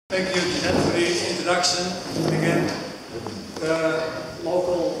Thank you, Jeanette, for the introduction. Again, the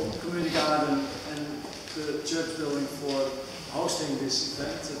local community garden and the church building for hosting this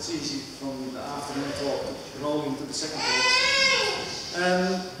event. It's easy from the afternoon talk rolling to the second talk.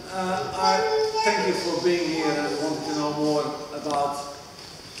 And I thank you for being here and wanting to know more about,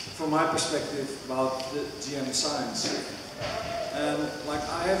 from my perspective, about the GM science. And like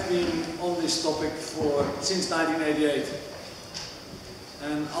I have been on this topic since 1988.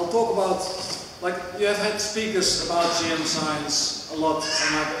 And I'll talk about, like, you have had speakers about GM science a lot,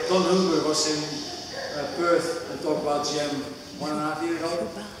 and like Don Huber was in Perth and talked about GM 1.5 years ago.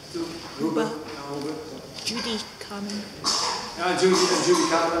 Huber. Judy Carmen. Yeah, Judy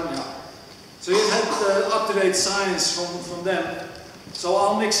Carmen, yeah. So you've had up-to-date science from them. So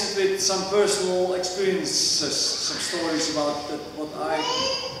I'll mix it with some personal experiences, some stories about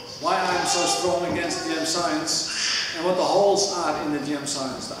why I'm so strong against GM science, and what the holes are in the GM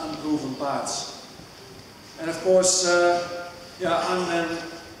science, the unproven parts. And of course, yeah, I'm then,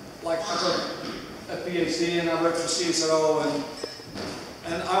 like, I got a PhD and I worked for CSIRO,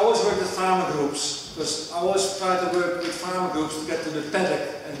 and I always worked with farmer groups, because I always try to work with farmer groups to get to the paddock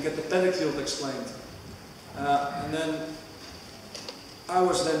and get the paddock yield explained. And then I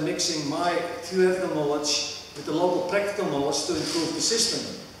was then mixing my theoretical knowledge with the local practical knowledge to improve the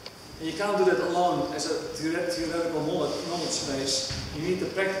system. And you can't do that alone as a theoretical knowledge base. You need the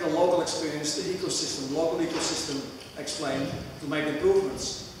practical local experience, the ecosystem, local ecosystem explained to make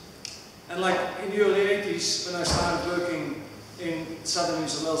improvements. And like in the early 80s, when I started working in southern New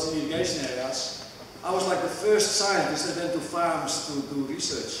South Wales in irrigation areas, I was like the first scientist that went to farms to do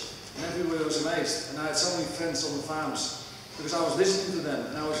research. And everybody was amazed. And I had so many friends on the farms because I was listening to them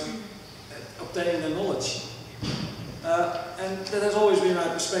and I was obtaining their knowledge. And that has always been my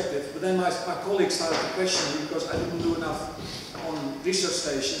perspective, but then my colleagues started to question me because I didn't do enough on research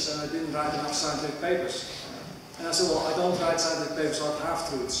stations and I didn't write enough scientific papers. And I said, well, I don't write scientific papers about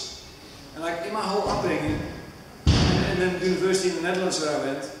half-truths. And like in my whole upbringing, and then the university in the Netherlands where I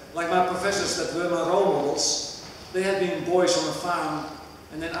went, like my professors that were my role models, they had been boys on a farm,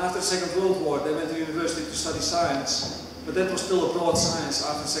 and then after the Second World War they went to university to study science, but that was still a broad science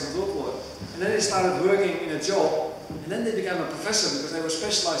after the Second World War. And then they started working in a job, and then they became a professor because they were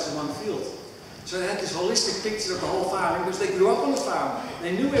specialized in one field. So they had this holistic picture of the whole farming because they grew up on the farm.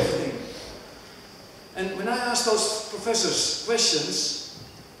 They knew everything. And when I asked those professors questions,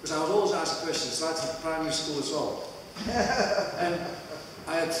 because I was always asking questions, right from primary school as well. And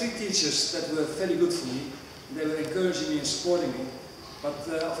I had 3 teachers that were very good for me. They were encouraging me and supporting me. But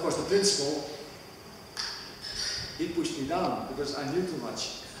of course the principal, he pushed me down because I knew too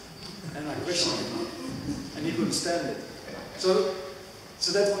much. And I questioned him, and he couldn't stand it. So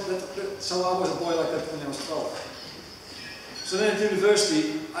I was a boy like that when I was 12. So then at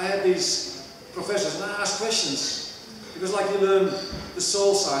university, I had these professors, and I asked questions. Because like you learn the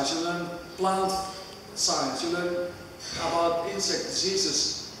soil science, you learn plant science, you learn about insect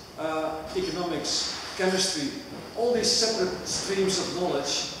diseases, economics, chemistry, all these separate streams of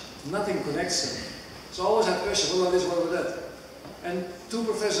knowledge, nothing connects them. So I always had questions, what about this, what about that? And 2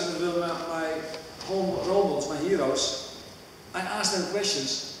 professors that were my role models, my heroes, I asked them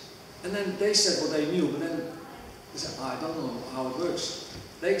questions, and then they said what they knew, but then they said, I don't know how it works.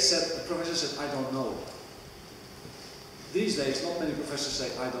 The professor said, I don't know. These days, not many professors say,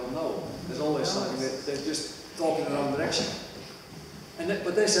 I don't know. There's always something that they're just talking in the wrong direction.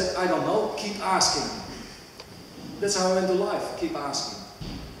 But they said, I don't know, keep asking. That's how I went to life, keep asking.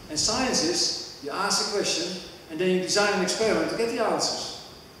 And science is, you ask a question, and then you design an experiment to get the answers.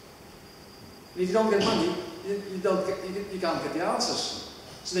 And if you don't get money, you can't get the answers.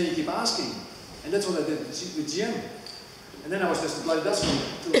 So then you keep asking. And that's what I did with GM. And then I was just a bloody Dutchman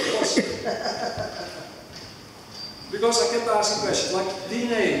to the boss. Because I kept asking questions, like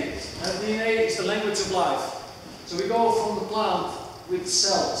DNA. DNA is the language of life. So we go from the plant with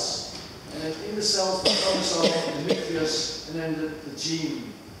cells. And then in the cells, the chromosome, the nucleus, and then the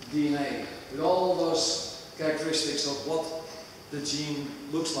gene, DNA. With all those characteristics of what the gene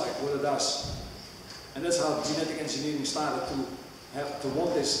looks like, what it does. And that's how genetic engineering started to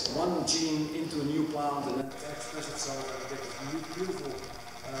want this one gene into a new plant and then express itself and get beautiful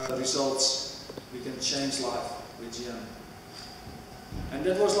results. We can change life with GM. And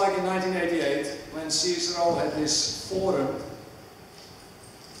that was like in 1988 when CSIRO had this forum,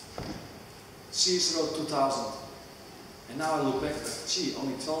 CSIRO 2000. And now I look back, gee,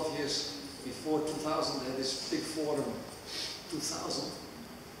 only 12 years before 2000 they had this big forum, 2000,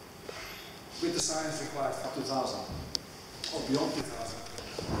 with the science required for 2000, or beyond 2000.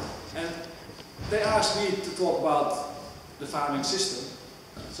 And they asked me to talk about the farming system,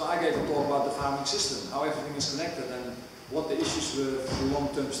 So I gave a talk about the farming system, how everything is connected and what the issues were for the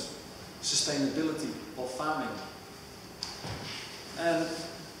long-term sustainability of farming. And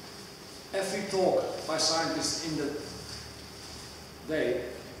every talk by scientists in the day,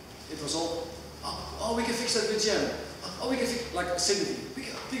 it was all, oh, we can fix that with GM. Oh, we can fix, like acidity, we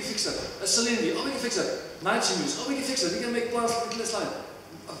can fix that. Salinity, oh, we can fix that. Nitrogen use, oh, we can fix that. We can make plants with less light.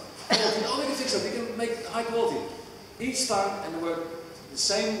 Oh, we can fix that. We can make high quality. Each time, and there were the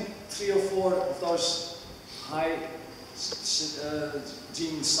same 3 or 4 of those high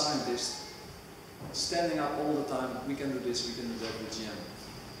gene scientists standing up all the time. We can do this, we can do that with GM.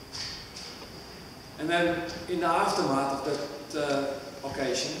 And then in the aftermath of that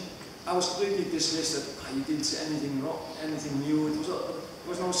occasion, I was completely dismissed that you didn't see anything wrong, anything new. There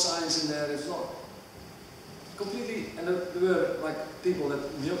was no science in there. It was not completely. And there were like people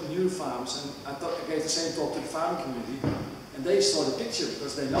that knew farms, and I gave the same talk to the farming community, and they saw the picture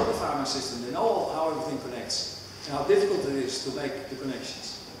because they know the farming system. They know how everything connects and how difficult it is to make the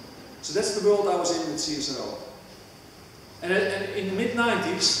connections. So that's the world I was in with CSIRO. And in the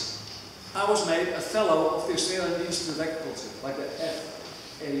mid-90s, I was made a fellow of the Australian Institute of Agriculture, like the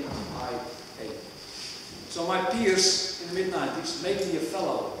FAIA. So my peers in the mid-90s made me a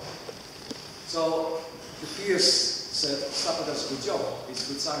fellow. So the peers said, Stapper does a good job, he's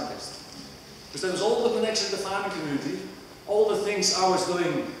a good scientist. Because there was all the connection with the farming community, all the things I was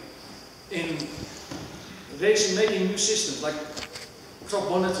doing in making new systems, like crop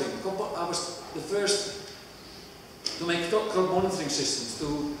monitoring. I was the first to make crop monitoring systems,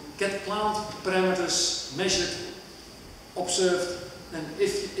 to get plant parameters measured, observed, and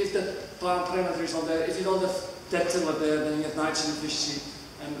if that plant parameter is not there, if you don't have that tiller there, then you have nitrogen deficiency,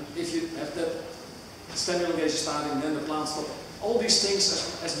 and if you have that stem irrigation starting, then the plant stops. All these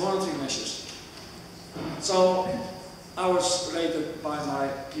things as monitoring measures. So I was rated by my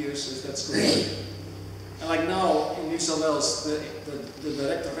peers as that's good. And like now in New South Wales, the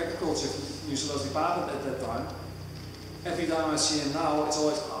director of agriculture of the New South Wales department at that time, every time I see him now, it's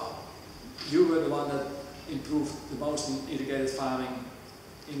always, oh, you were the one that improved the most in irrigated farming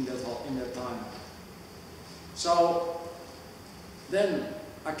in that time. So then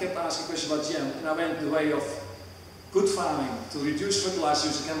I kept asking questions about GM, and I went the way of good farming, to reduce fertilizer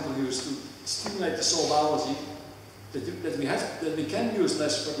use and chemical use, to stimulate the soil biology, that we can use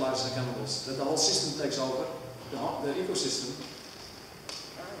less fertilizers and chemicals, that the whole system takes over, the ecosystem.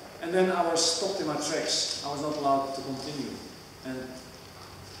 And then I was stopped in my tracks. I was not allowed to continue. And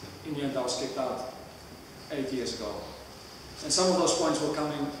in the end I was kicked out 8 years ago. And some of those points will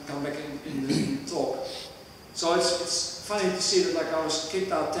come back in the talk. So it's funny to see that like I was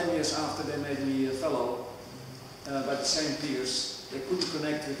kicked out 10 years after they made me a fellow by the same peers. They couldn't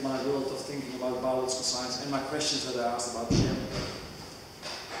connect with my world of thinking about biological science and my questions that I asked about GM.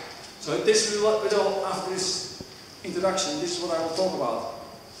 So this after this introduction, this is what I will talk about.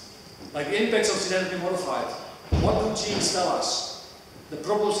 Like the impacts of genetically modified. What do genes tell us? The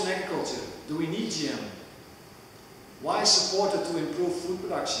problems in agriculture. Do we need GM? Why is supported to improve food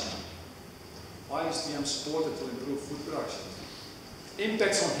production? Why is GM supported to improve food production?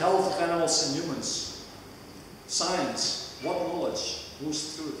 Impacts on health of animals and humans. Science. What knowledge?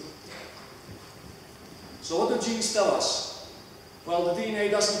 Whose truth? So what do genes tell us? Well, the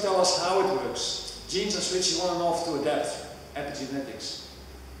DNA doesn't tell us how it works. Genes are switching on and off to adapt. Epigenetics.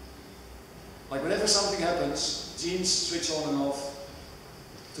 Like whenever something happens, genes switch on and off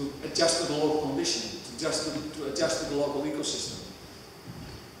to adjust to the local condition, to adjust to the local ecosystem.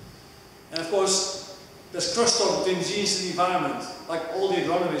 And of course, there's crosstalk between genes and the environment. Like all the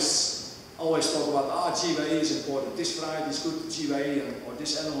agronomists always talk about, GWA is important, this variety is good, GWA, or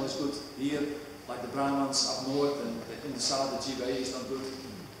this animal is good here, like the Brahmans up north, and in the south the GWA is not good.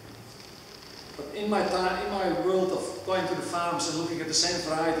 But in my world of going to the farms and looking at the same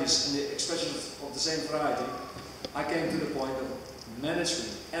varieties and the expression of the same variety, I came to the point of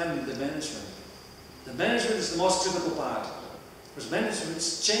management and the management. The management is the most critical part, because management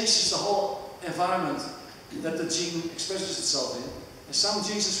changes the whole environment that the gene expresses itself in. And some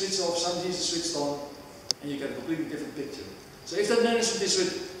genes are switched off, some genes are switched on, and you get a completely different picture. So if that management is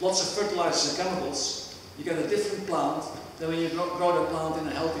with lots of fertilizers and chemicals, you get a different plant than when you grow the plant in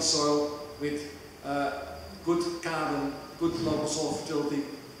a healthy soil with good carbon, good local soil fertility,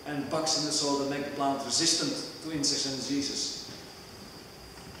 and bugs in the soil that make the plant resistant to insects and diseases.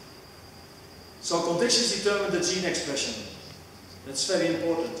 So conditions determine the gene expression. That's very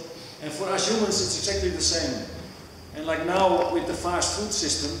important. And for us humans, it's exactly the same. And like now with the fast food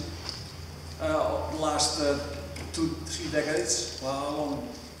system, the last 2-3 decades, well,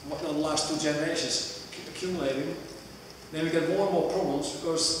 the last 2 generations accumulating, then we get more and more problems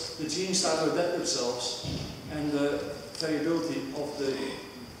because the genes start to adapt themselves and the variability of the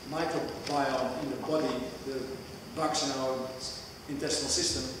microbiome in the body, the bugs in our intestinal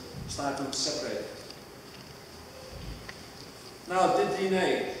system, start to separate. Now the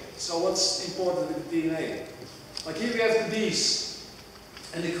DNA. So what's important with the DNA? Like here we have the bees,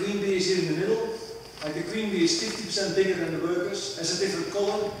 and the queen bee is here in the middle. Like the queen bee is 50% bigger than the workers, has a different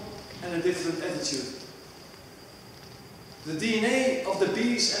color and a different attitude. The DNA of the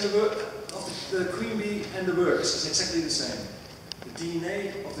bees and the queen bee and the workers is exactly the same. The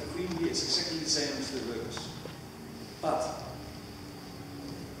DNA of the queen bee is exactly the same as the workers. But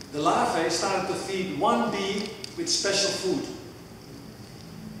the larvae started to feed one bee with special food.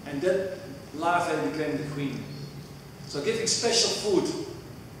 And that larvae became the queen. So giving special food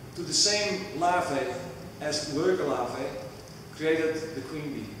to the same larvae as the worker larvae created the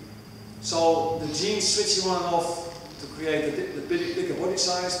queen bee. So the genes switching on and off to create the bigger body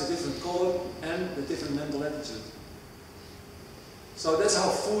size, the different color, and the different mental attitude. So that's how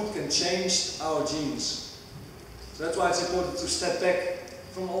food can change our genes. So that's why it's important to step back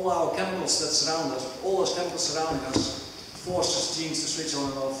from all our chemicals that surround us. All those chemicals surrounding us forces genes to switch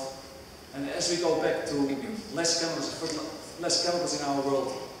on and off. And as we go back to less chemicals in our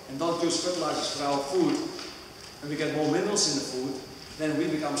world and don't use fertilizers for our food, and we get more minerals in the food, then we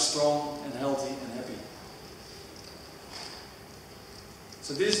become strong and healthy and happy.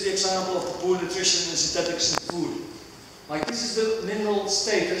 So this is the example of the poor nutrition and synthetics in food. Like this is the mineral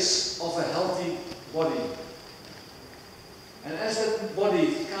status of a healthy body. And as that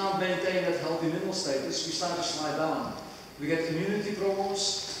body can't maintain that healthy mineral status, we start to slide down. We get immunity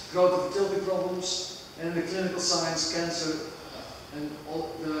problems, growth and fertility problems, and in the clinical science, cancer, and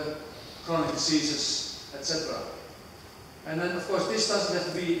all the chronic diseases, etc. And then, of course, this doesn't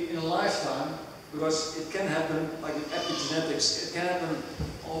have to be in a lifetime, because it can happen, like in epigenetics, it can happen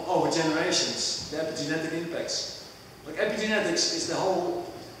over generations, the epigenetic impacts. Like epigenetics is the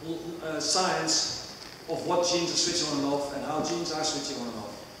whole science of what genes are switching on and off, and how genes are switching on and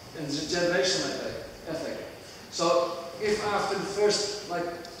off, and the generational effect. So, if after the first, like,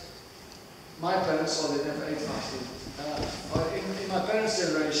 my parents, or they never ate fast food, or in my parents'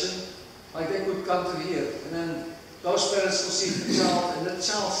 generation, like they could come to here, and then those parents conceive the child, and that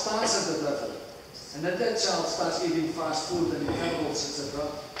child starts at that level. And then that child starts eating fast food and chemicals, etc.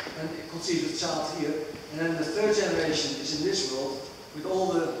 And it conceives the child here. And then the third generation is in this world with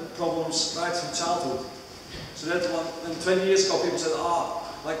all the problems right from childhood. So that when 20 years ago people said,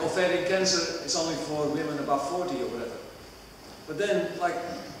 like ovarian cancer is only for women above 40 or whatever. But then, like,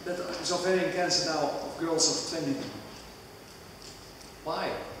 that is ovarian cancer now of girls of 20.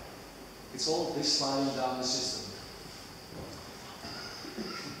 Why? It's all this sliding down the system.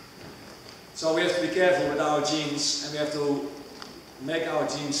 So we have to be careful with our genes, and we have to make our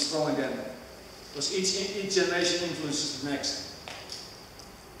genes strong again. Because each generation influences the next.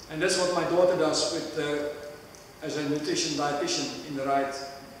 And that's what my daughter does with, as a nutrition dietitian in the right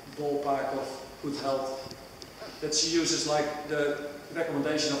ballpark of good health. That she uses like the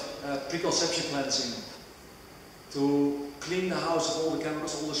recommendation of preconception cleansing to clean the house of all the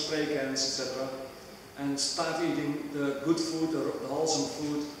chemicals, all the spray cans, etc. And start eating the good food, the wholesome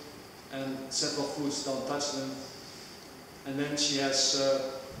food, and several foods, don't touch them. And then she has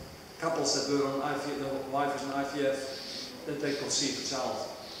couples that were on IVF, the wife is on IVF, that they conceive a child.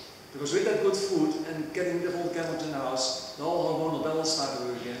 Because with that good food and getting rid of all the chemicals in the house, the whole hormonal balance started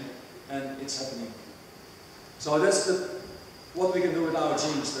to work again, and it's happening. So that's what we can do with our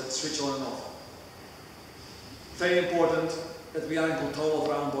genes that switch on and off. Very important that we are in control of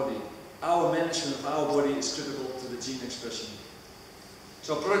our own body. Our management of our body is critical to the gene expression.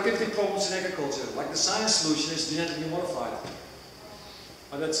 So productivity problems in agriculture, like the science solution is genetically modified.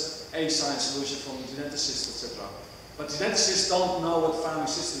 But that's a science solution from geneticists, etc. But geneticists don't know what farming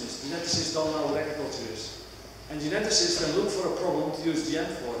system is. Geneticists don't know what agriculture is. And geneticists can look for a problem to use GM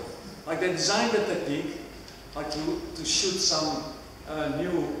for. Like they designed the technique, like to shoot some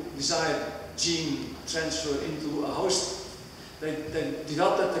new desired gene transfer into a host. They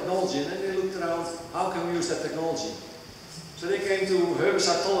developed that technology, and then they looked around, how can we use that technology? So they came to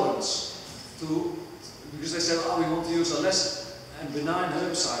herbicide tolerance, because they said, we want to use a less and benign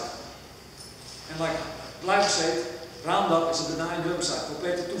herbicide. And like glyphosate, Roundup is a benign herbicide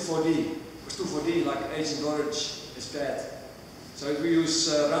compared to 2,4-D. Because 2,4-D, like Agent Orange, is bad. So if we use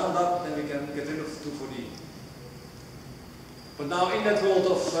Roundup, then we can get rid of 2,4-D. But now in that world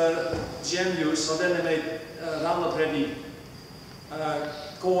of GM use, so then they made Roundup ready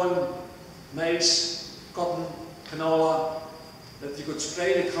corn, maize, cotton, canola, that you could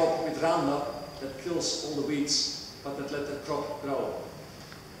spray the crop with Roundup that kills all the weeds. but that let the crop grow.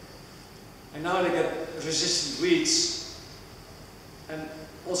 And now they get resistant weeds, and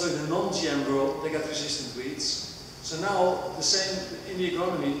also in the non-GM world they get resistant weeds. So now the same in the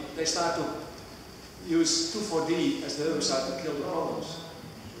agronomy, they start to use 2,4-D as the herbicide to kill the problems.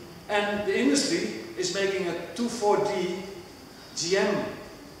 And the industry is making a 2,4-D GM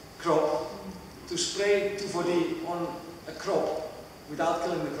crop to spray 2,4-D on a crop without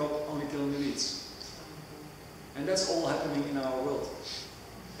killing the crop, only killing the weeds. And that's all happening in our world.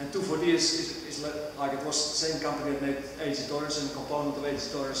 And 2,4-D is like it was the same company that made AgEng, and a component of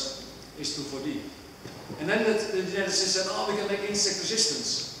AgEng is 2,4-D. And then the geneticists said, oh, we can make insect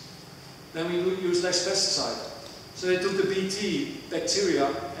resistance. Then we use less pesticide. So they took the Bt bacteria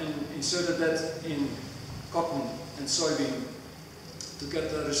and inserted that in cotton and soybean to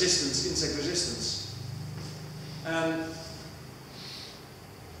get the resistance, insect resistance. And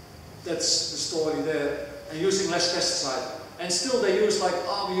that's the story there. And using less pesticide. And still they use like,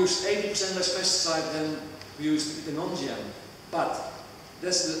 oh, we use 80% less pesticide than we used with the non-GM. But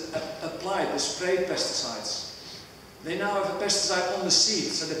that's the applied, the sprayed pesticides. They now have a pesticide on the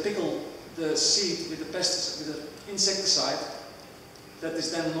seed, so they pickle the seed with the pesticide, with the insecticide that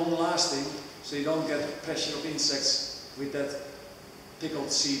is then long-lasting, so you don't get pressure of insects with that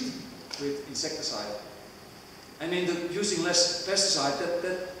pickled seed with insecticide. And in the using less pesticide,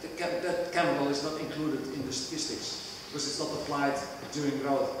 that chemical is not included in the statistics because it's not applied during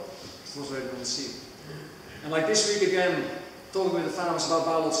growth. It was already on the seed. And like this week again, talking with the farmers about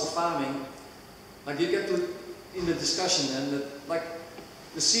biological farming, like you get to in the discussion, and like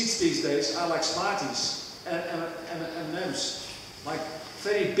the seeds these days are like Smarties and M&Ms, like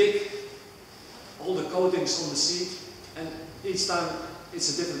very big, all the coatings on the seed, and each time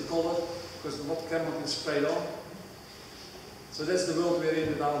it's a different color because what chemical is sprayed on. So that's the world we're in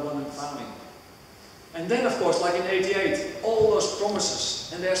with our modern farming. And then of course, like in '88, all those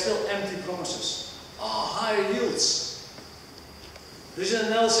promises, and they are still empty promises. Oh, higher yields. There's an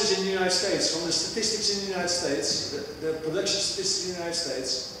analysis in the United States, from the statistics in the United States, the production statistics in the United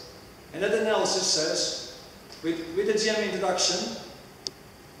States, and that analysis says, with the GM introduction,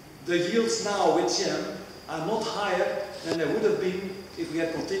 the yields now with GM are not higher than they would have been if we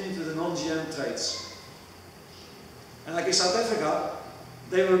had continued with the non-GM traits. And like in South Africa,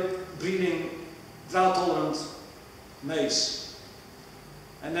 they were breeding drought-tolerant maize.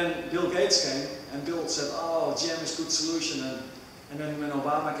 And then Bill Gates came, and Bill said, oh, GM is a good solution. And then when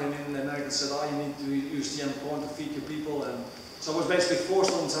Obama came in, the Americans said, oh, you need to use GM corn to feed your people. And so it was basically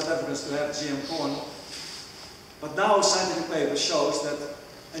forced on South Africans to have GM corn. But now scientific paper shows that,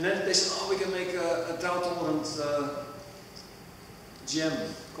 and then they said, oh, we can make a drought-tolerant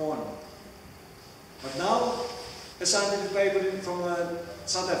GM corn. But now, a scientific paper from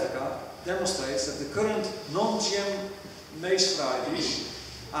South Africa demonstrates that the current non-GM maize varieties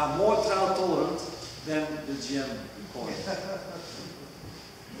are more drought-tolerant than the GM corn.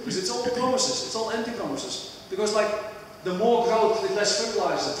 Because it's all promises, it's all empty promises. Because like the more growth with less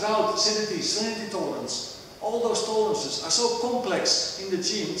fertilizer, drought, acidity, salinity tolerance, all those tolerances are so complex in the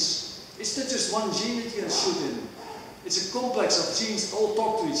genes, it's not just one gene that you can shoot in. It's a complex of genes that all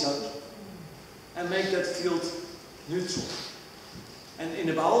talk to each other and make that field neutral. And in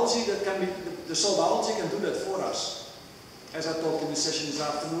the biology, that can be, the soil biology can do that for us. As I talked in the session this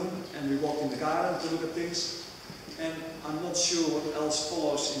afternoon, and we walked in the garden to look at things, and I'm not sure what else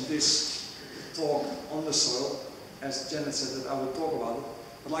follows in this talk on the soil, as Janet said that I would talk about it.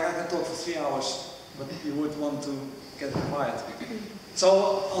 But like I can talk for 3 hours, but you would want to get quiet.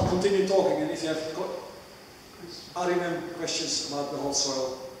 So I'll continue talking, and if you have questions about the whole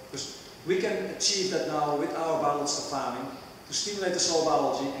soil, because we can achieve that now with our biological farming, to stimulate the soil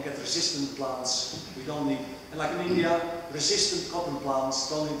biology and get resistant plants. We don't need, and like in India, resistant cotton plants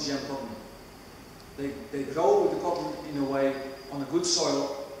don't need GM cotton. They grow the cotton in a way on a good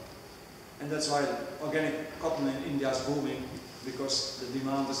soil, and that's why organic cotton in India is booming, because the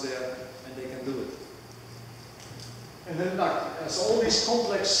demand is there and they can do it. And then like, so all these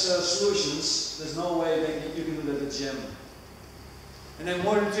complex solutions, there's no way you can do that with GM. And then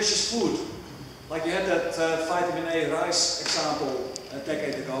more nutritious food. Like you had that vitamin A rice example a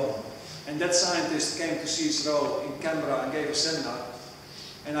decade ago, and that scientist came to CSIRO in Canberra and gave a seminar,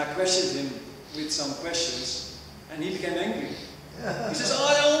 and I questioned him with some questions, and he became angry. He says, oh,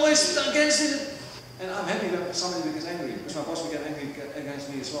 I always against it. And I'm happy that somebody becomes angry, because my boss became angry against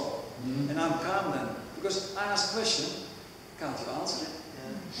me as well. And I'm calm then, because I ask a question, can't you answer it?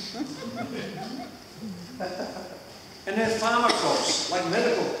 And then farmer crops, like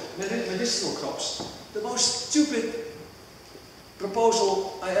medicinal crops. The most stupid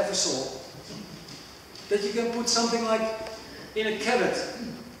proposal I ever saw. that you can put something like in a carrot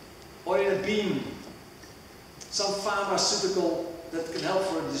or in a bean, some pharmaceutical that can help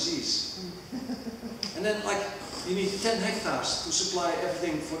for a disease. And then like you need 10 hectares to supply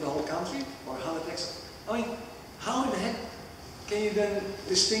everything for the whole country, or 100 hectares. I mean, how in the heck can you then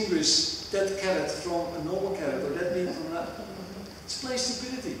distinguish that carrot from a normal carrot, or that bean from that? It's plain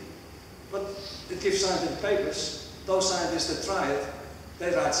stupidity. But it gives scientific papers. Those scientists that try it,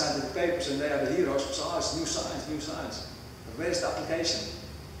 they write scientific papers and they are the heroes. So, oh, it's new science, new science. But where's the application?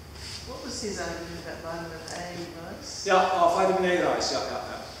 What was his argument about vitamin A rice? Yeah, vitamin A rice,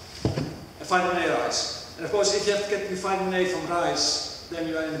 yeah. Vitamin A rice. And of course, if you have to get your vitamin A from rice, then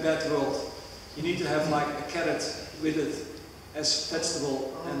you are in a bad world. You need to have like a carrot with it as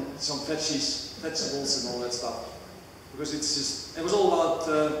vegetable and some vegetables and all that stuff. Because it's just, it was all about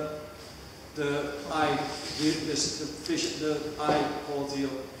the eye, the eye quality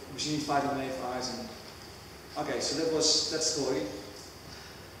of, because you need vitamin A for eyes. And, okay, so that was that story.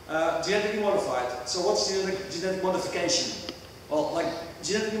 Genetically modified. So what's genetic modification? Well, like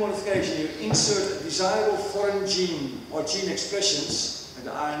genetic modification, you insert a desirable foreign gene or gene expressions, like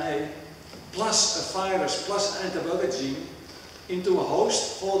the RNA, plus a virus, plus an antibiotic gene, into a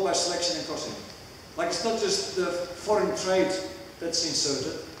host, followed by selection and crossing. Like it's not just the foreign trait that's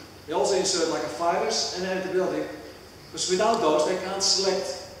inserted, they also insert like a virus and an antibiotic, because without those they can't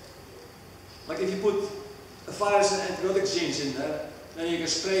select. Like if you put a virus and antibiotic genes in there, then you can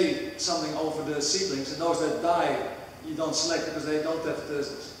spray something over the seedlings, and those that die you don't select because they don't have the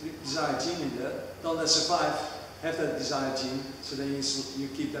desired gene in there. Those that survive have that desired gene, so then you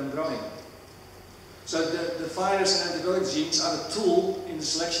keep them growing. So the virus and antibiotic genes are a tool in the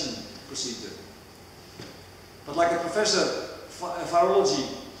selection procedure. But like a professor of virology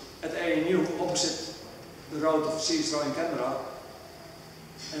at ANU, opposite the road of CSIRO in Canberra,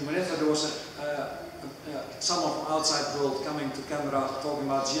 and whenever there was someone from outside the world coming to Canberra talking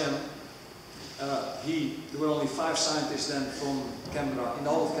about GM, there were only 5 scientists then from Canberra, in the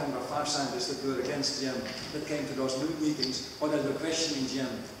whole of Canberra, 5 scientists that were against GM that came to those meetings, or that were questioning GM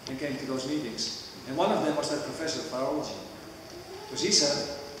and came to those meetings. And one of them was that professor of virology. Because he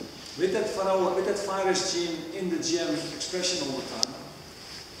said, with that virus gene in the GM expression all the time,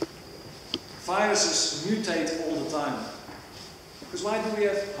 viruses mutate all the time. Because why do we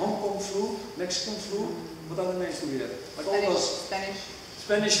have Hong Kong flu, Mexican flu? What other names do we have? Like all those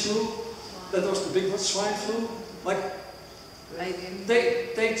Spanish flu, that was the big one, swine flu. Like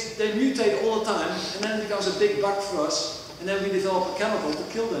they mutate all the time, and then it becomes a big bug for us, and then we develop a chemical to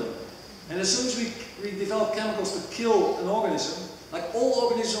kill them. And as soon as we develop chemicals to kill an organism, like all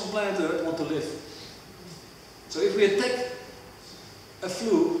organisms on planet Earth want to live. So if we attack a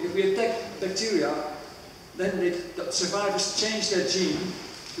flu, if we attack bacteria, then the survivors change their gene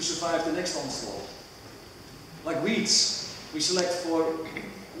to survive the next onslaught. Like weeds, we select for,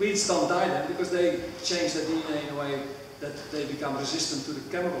 weeds don't die then because they change their DNA in a way that they become resistant to the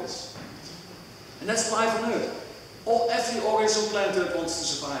chemicals. And that's life on Earth. Every organism on planet Earth wants to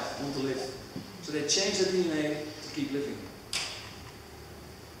survive, wants to live. So they change their DNA to keep living.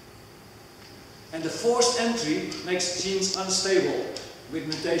 And the forced entry makes genes unstable, with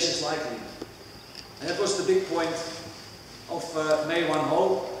mutations likely. And that was the big point of Mei Wan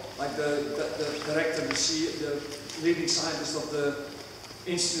Ho, like the director, the leading scientist of the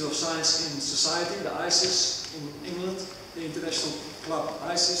Institute of Science in Society, the ISIS in England, the international club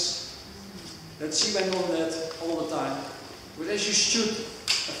ISIS, that she went on that all the time. But as you shoot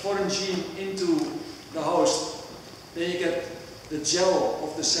a foreign gene into the host, then you get the gel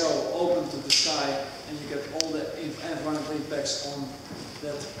of the cell open to the sky, and you get all the environmental impacts on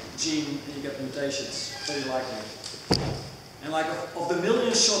that gene, and you get mutations, very likely. And like of the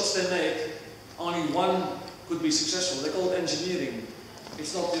million shots they make, only one could be successful. They call it engineering.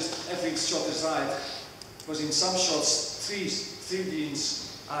 It's not just every shot is right, because in some shots, three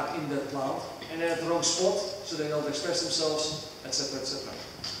genes are in that plant, and they're at the wrong spot, so they don't express themselves, etc., etc.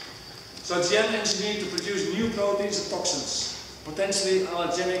 So GM engineered to produce new proteins and toxins, potentially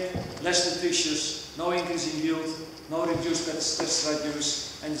allergenic, less nutritious, no increase in yield, no reduced pesticide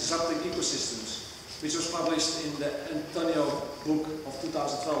use, and disrupting ecosystems, which was published in the Antonio book of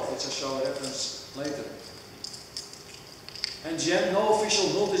 2012, which I show a reference later. And GM, no official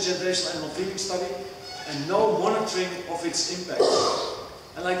multi-generational animal feeding study, and no monitoring of its impact.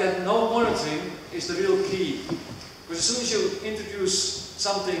 And like that, no monitoring is the real key. Because as soon as you introduce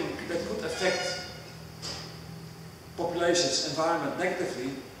something that could affect populations, environment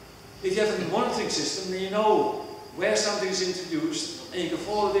negatively, if you have a monitoring system, then you know where something is introduced, and you can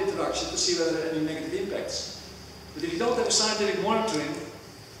follow the introduction to see whether there are any negative impacts. But if you don't have a scientific monitoring,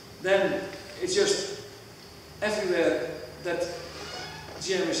 then it's just everywhere that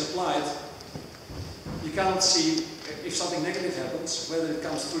GM is applied, you can't see if something negative happens, whether it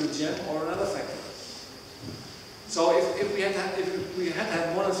comes through the GM or another factor. So if we had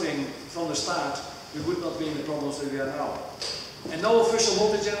had monitoring from the start, we would not be in the problems that we are now. And no official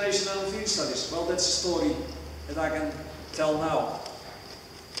multi-generational field studies. Well, that's a story that I can tell now.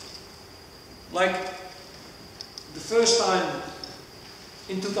 Like the first time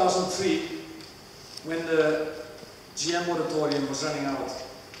in 2003, when the GM moratorium was running out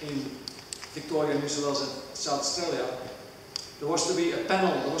in Victoria, New South Wales and South Australia, there was to be a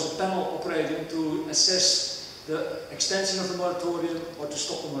panel, operating to assess the extension of the moratorium or to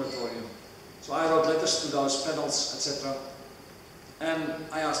stop the moratorium. So I wrote letters to those panels, etc. And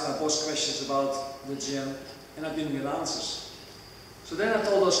I asked my boss questions about the GM, and I didn't get answers. So then I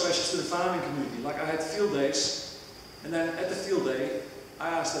told those questions to the farming community. Like I had field days, and then at the field day, I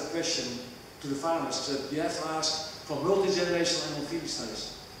asked that question to the farmers. I said, you have to ask from multi-generational animal feeding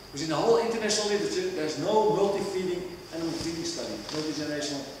studies. Because in the whole international literature, there's no multi-feeding animal feeding study,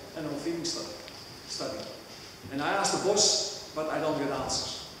 multi-generational animal feeding study. And I asked the boss, but I don't get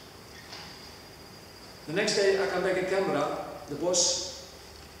answers. The next day I come back in Canberra, the boss,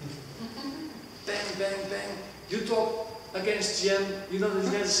 bang, bang, bang, you talk against GM, you're not a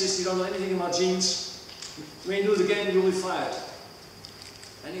geneticist, you don't know anything about genes. When you do it again, you'll be fired.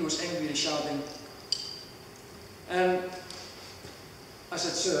 And he was angry and shouting. And I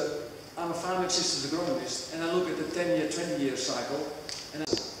said, sir, I'm a farming systems agronomist, and I look at the 10-year, 20-year cycle,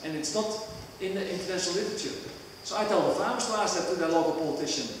 and it's not in the international literature. So I tell the farmers to ask that to their local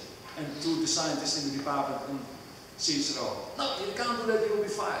politician and to the scientists in the department and CSIRO. No, you can't do that, you will be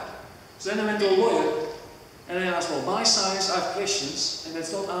fired. So then I went to a lawyer, and I asked, well, my science, I have questions, and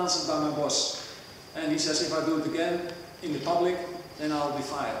that's not answered by my boss. And he says, if I do it again in the public, then I'll be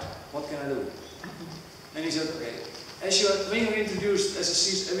fired. What can I do? And he said, okay. When you're introduced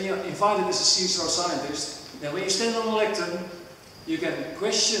as when you're invited as a CSIRO scientist, then when you stand on a lectern, you can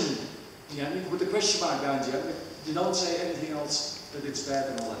question, you can put a question mark behind you, but you don't say anything else that it's bad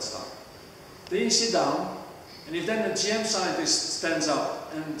and all that stuff. Then you sit down, and if then a GM scientist stands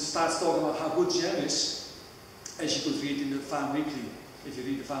up and starts talking about how good GM is, as you could read in the Farm Weekly, if you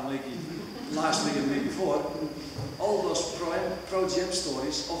read the Farm Weekly last week and the week before, all those pro-GM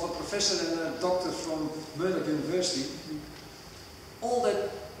stories of a professor and a doctor from Murdoch University, all that,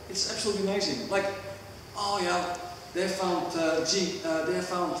 it's absolutely amazing. Like, oh yeah, they found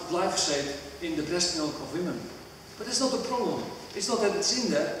glyphosate in the breast milk of women. But that's not the problem. It's not that it's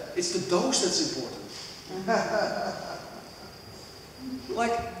in there, it's the dose that's important.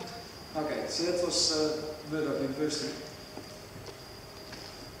 Like, okay, so that was Murdoch University.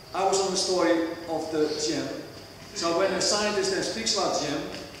 I was on the story of the GM. So when a scientist then speaks about GM,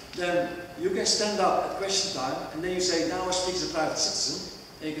 then you can stand up at question time and then you say, now I speak as a private citizen,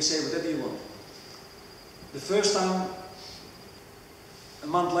 and you can say whatever you want. The first time, a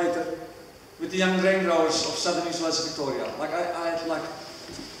month later, with the young grain growers of southern New South Wales Victoria, like I had like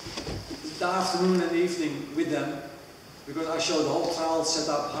the afternoon and the evening with them, because I showed the whole trial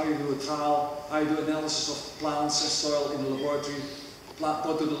setup, how you do a trial, how you do analysis of plants and soil in the laboratory,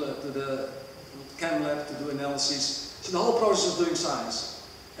 go to the chem lab to do analysis. So the whole process of doing science.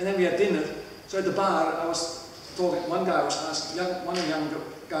 And then we had dinner. So at the bar, I was talking, one young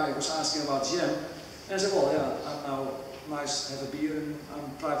guy was asking about GM, and I said, well, yeah, I'm now nice, have a beer, and I'm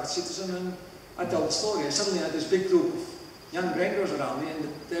a private citizen, and I tell the story. And suddenly I had this big group of young grain growers around me,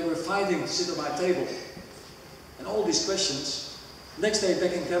 and they were fighting to sit at my table. And all these questions. Next day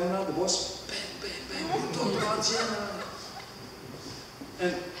back in Canberra, the boss, bang, bang, bang, we talked about GM.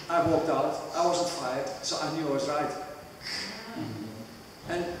 And I walked out, I wasn't fired, so I knew I was right.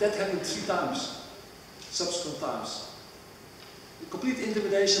 And that happened 3 times, subsequent times. Complete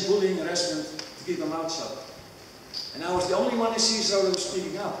intimidation, bullying, harassment to keep my mouth shut. And I was the only one in CSIRO that was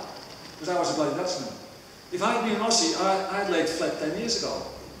speaking up, because I was a bloody Dutchman. If I had been an Aussie, I had laid flat 10 years ago.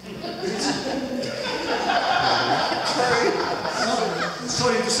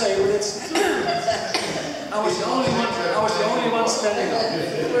 Sorry to say, but it's I was the only one standing up.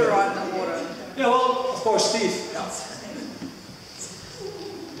 We're right in the water. Yeah, well, of course, Steve. Yeah.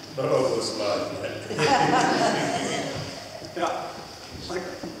 Yeah. Like,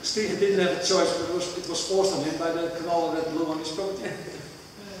 Steve didn't have a choice, but it was forced on him by the canola that blew on his property.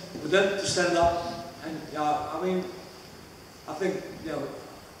 But then to stand up, and yeah, I mean, I think, yeah, you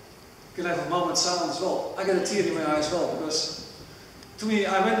can have a moment silent as well. I got a tear in my eye as well, because to me,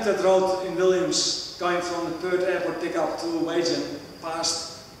 I went that road in Williams, going from the Perth airport pickup to Wagen,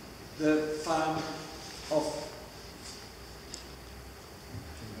 past the farm of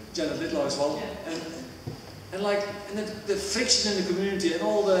Janet Lidlow as well. And And like, and the friction in the community and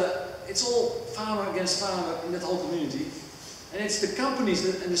all the, it's all farmer against farmer in that whole community. And it's the companies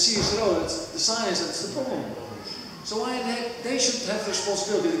and the CSIRO, the science, that's the problem. So they should have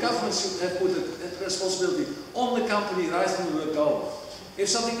responsibility, the government should have put the responsibility on the company right from the word go. If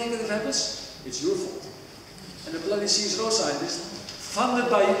something negative happens, it's your fault. And the bloody CSIRO scientists, funded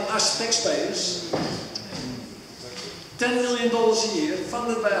by us taxpayers, $10 million a year,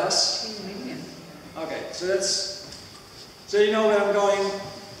 funded by us. Okay, so that's, so you know where I'm going.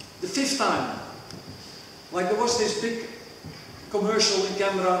 The 5th time, like there was this big commercial in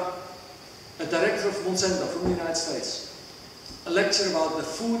Canberra, a director of Monsanto from the United States, a lecture about the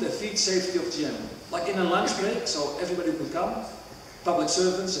food and feed safety of GM, like in a lunch break, so everybody could come, public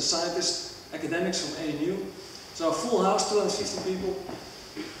servants, scientists, academics from ANU, so a full house, 250 people,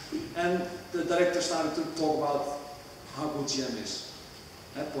 and the director started to talk about how good GM is.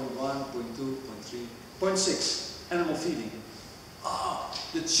 At point 1, point 2, point 3, point 6, animal feeding. Ah,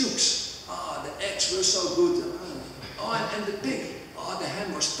 the chooks, ah, the eggs were so good. Oh, and the pig, oh, the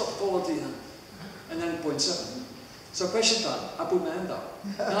ham was top quality. And then point 7. So question time, I put my hand down.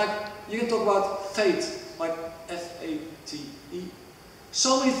 And like, you can talk about fate, like F-A-T-E.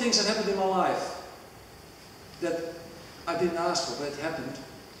 So many things that happened in my life that I didn't ask for, but it happened.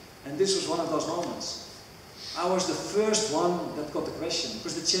 And this was one of those moments. I was the first one that got the question,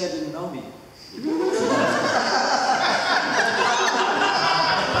 because the chair didn't know me. I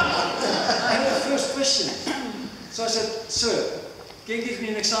had the first question. So I said, sir, can you give me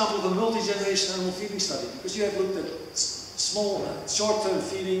an example of a multi-generation animal feeding study? Because you have looked at small, short-term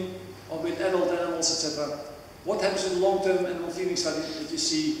feeding or with adult animals, etc. What happens in long-term animal feeding study that you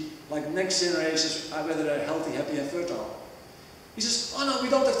see, like next generations, whether they're healthy, happy and fertile? He says, oh no, we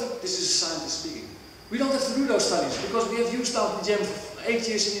don't have to, this is a scientist speaking. We don't have to do those studies because we have used out the gem for 8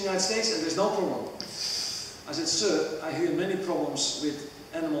 years in the United States and there's no problem. I said, sir, I hear many problems with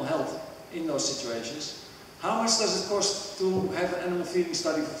animal health in those situations. How much does it cost to have an animal feeding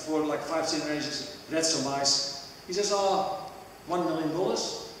study for like 5 generations, rats or mice? He says, oh, $1 million.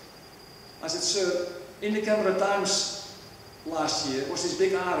 I said, sir, in the Canberra Times last year was this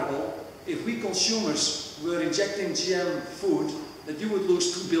big article, if we consumers were injecting GM food, that you would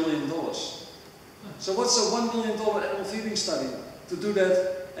lose $2 billion. So what's a $1 million animal feeding study to do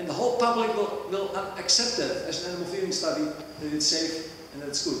that, and the whole public will accept that as an animal feeding study, that it's safe and that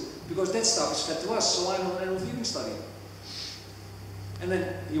it's good. Because that stuff is fed to us, so I'm on an animal feeding study. And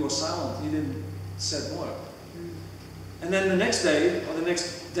then he was silent, he didn't say more. And then the next day, or the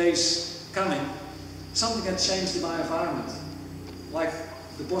next days coming, something had changed in my environment. Like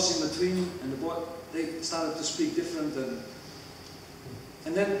the boss in between and the boy, they started to speak different.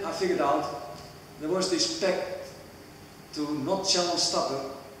 And then I figured out there was this pact to not challenge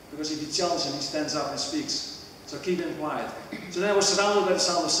Stapper, because if you challenge him, he stands up and speaks. So keep him quiet. So then I was surrounded by the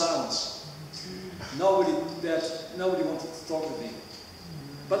sound of silence. Nobody wanted to talk to me.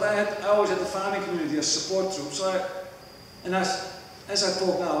 But I always had the farming community as support troop. So as I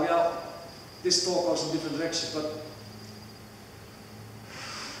talk now, yeah, this talk goes in different directions, but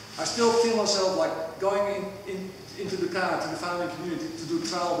I still feel myself like going into the car to the farming community to do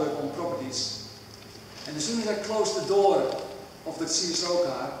trial work on properties. And as soon as I closed the door of the CSIRO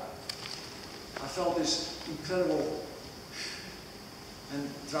car, I felt this incredible and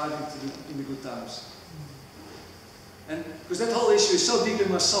driving in the good times. And because that whole issue is so deep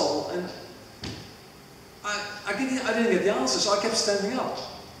in my soul, and I didn't get the answer, so I kept standing up.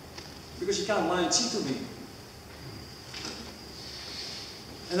 Because you can't lie and cheat to me.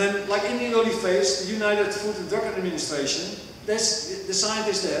 And then, like in the early phase, the United Food and Drug Administration, there's the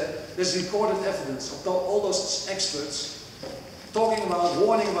scientists there, there's recorded evidence of all those experts talking about,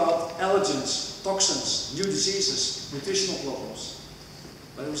 warning about allergens, toxins, new diseases, nutritional problems.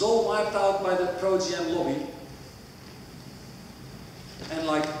 But it was all wiped out by the pro-GM lobby. And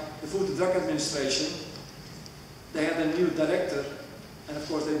like the Food and Drug Administration, they had a new director, and of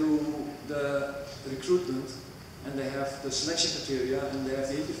course they do the recruitment, and they have the selection criteria, and they have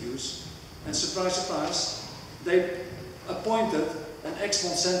the interviews. And surprise, surprise, they appointed an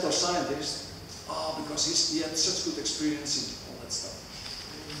ex-Monsanto scientist, because he had such good experience in all that stuff.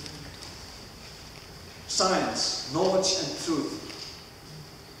 Science, knowledge and truth.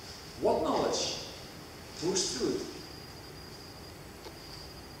 What knowledge? Whose truth?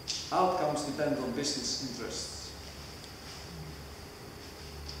 Outcomes depend on business interests.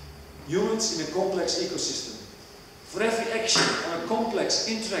 Humans in a complex ecosystem. For every action on a complex,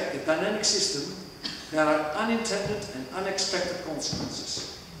 interactive, dynamic system, there are unintended and unexpected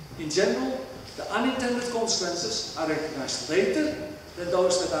consequences. In general, the unintended consequences are recognized later than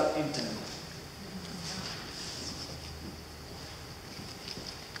those that are intended.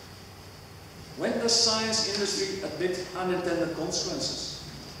 When does science industry admit unintended consequences?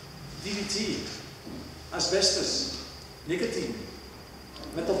 DDT, asbestos, nicotine,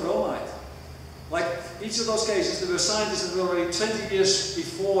 metal bromide. Like each of those cases, there were scientists that were already 20 years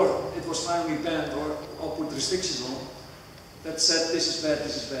before it was finally banned or put restrictions on, that said this is bad,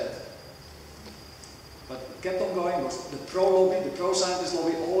 this is bad. But it kept on going. Was the pro-lobby, the pro-scientist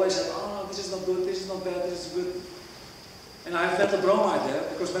lobby always said, oh, this is not good, this is not bad, this is good. And I have metal bromide there,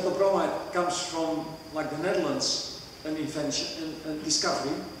 because metal bromide comes from, like the Netherlands, an invention, a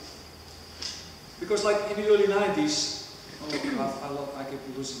discovery. Because like in the early 90s, I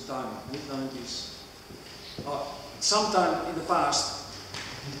keep losing time, mid-90s, sometime in the past,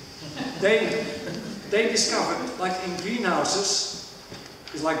 they discovered, like in greenhouses,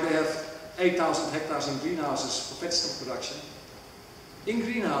 it's like they have 8,000 hectares in greenhouses for vegetable production. In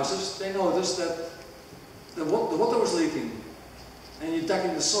greenhouses, they noticed that the water was leaking, and you dug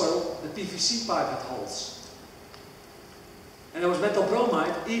in the soil, the PVC pipe had holes. And there was metal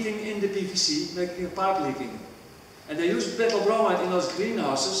bromide eating in the PVC, making the pipe leaking. And they used metal bromide in those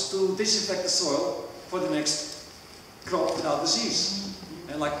greenhouses to disinfect the soil for the next crop without disease.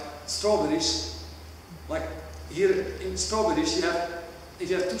 And like strawberries, like here in strawberries, if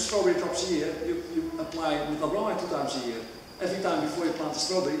you have 2 strawberry crops a year, you apply metal bromide 2 times a year. Every time before you plant a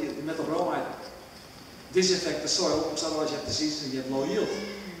strawberry, the metal bromide disinfect the soil, because otherwise you have disease and you have low yield.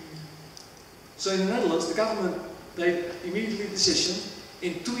 So in the Netherlands, the government made immediately a decision,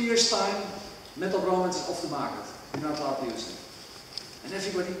 in 2 years' time, metal bromide is off the market. You're not allowed to use it. And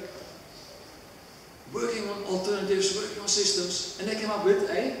everybody working on alternatives, working on systems, and they came up with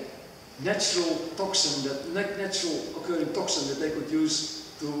a natural toxin, natural occurring toxin that they could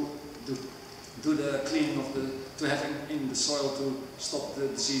use to do the cleaning of to have in the soil to stop the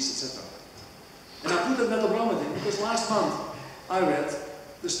disease, etc. And I put that metal bromide in because last month I read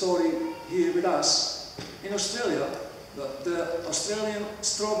the story here with us in Australia. The Australian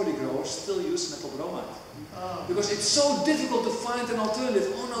strawberry growers still use metal bromide. Oh. Because it's so difficult to find an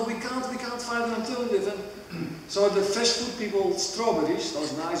alternative. Oh no, we can't find an alternative. And so the fresh food people, strawberries,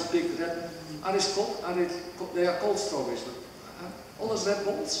 those nice big red, they are called strawberries, but all those red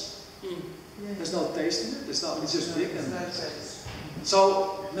balls, there's no taste in it, it's just big. And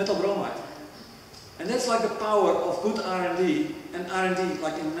so metal bromide. And that's like the power of good R&D, and R&D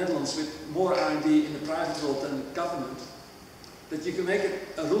like in the Netherlands with more R&D in the private world than the government, that you can make it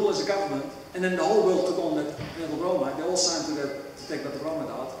a rule as a government, and then the whole world took on that metal bromide. They all signed to take metal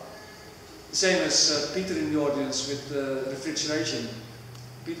bromide out. The same as Peter in the audience with refrigeration.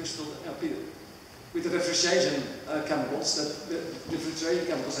 Peter still, yeah, Peter. With the refrigeration chemicals, that the refrigeration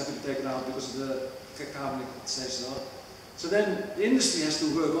chemicals have to be taken out because of the carbon stays low. So then the industry has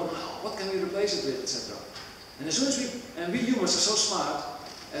to work on what can we replace it with, etc. And as soon as we humans are so smart,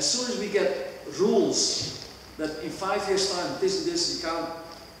 as soon as we get rules that in 5 years' time this and this you can't,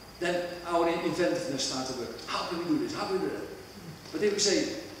 then our inventiveness starts to work. How can we do this? How can we do that? But if we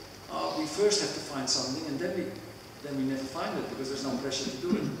say, oh, we first have to find something, and then we never find it because there's no pressure to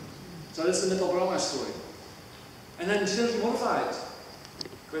do it. So that's the metal bromide story. And then genetically modified.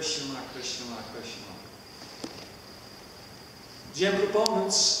 Question mark, question mark, question mark. GM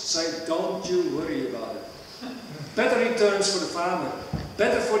proponents say, don't you worry about it. Better returns for the farmer,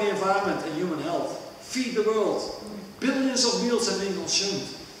 better for the environment and human health. Feed the world. Billions of meals have been consumed.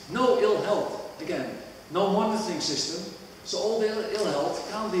 No ill health. Again, no monitoring system. So all the ill health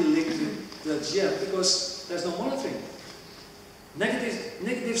can't be linked to the GM because there's no monitoring.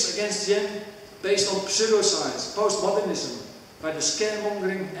 Negatives against GM based on pseudoscience, postmodernism, by the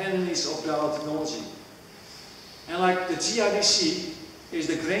scaremongering enemies of biotechnology. And like the GIDC is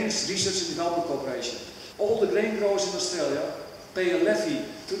the Grains Research and Development Corporation. All the grain growers in Australia pay a levy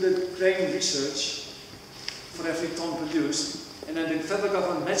to the grain research for every ton produced. And then the federal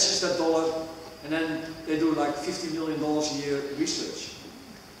government matches that dollar, and then they do like $50 million a year research.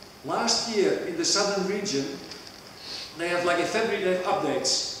 Last year in the southern region, they have like in February they have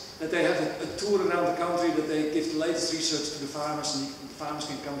updates, that they have a tour around the country, that they give the latest research to the farmers, and the farmers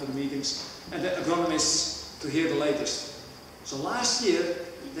can come to the meetings, and the agronomists to hear the latest. So last year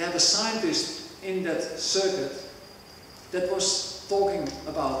they had a scientist in that circuit that was talking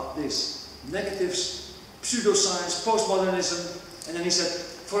about this. Negatives, pseudoscience, postmodernism, and then he said,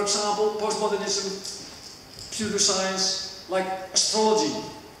 for example, postmodernism, pseudoscience, like astrology,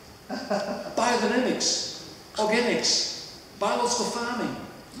 biodynamics, organics, biological farming.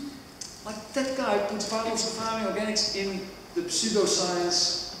 Like that guy puts biological farming, organics in the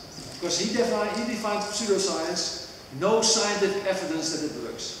pseudoscience, because he defined pseudoscience, no scientific evidence that it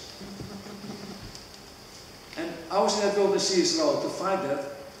works. And I was in that role in CSIRO to fight that,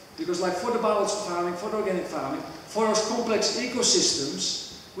 Because like for the biological farming, for the organic farming, for those complex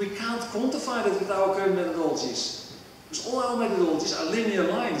ecosystems, we can't quantify that with our current methodologies. Because all our methodologies are linear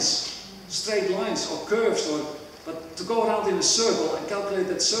lines, straight lines or curves, but to go around in a circle and calculate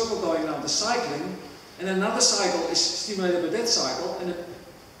that circle going around the cycling, and another cycle is stimulated by that cycle, and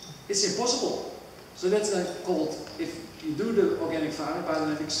it's impossible. So that's then called, if you do the organic farming,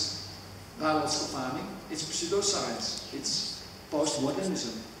 biodynamics, biological farming, it's pseudoscience, it's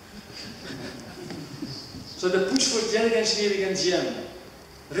postmodernism. So the push for genetic engineering and GM,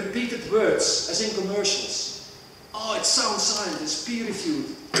 repeated words, as in commercials. Oh, it's sound science, it's peer-reviewed,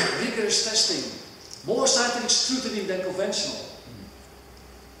 rigorous testing, more scientific scrutiny than conventional.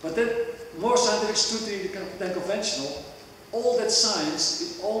 But that more scientific scrutiny than conventional, all that science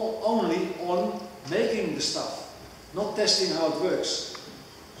is all only on making the stuff, not testing how it works.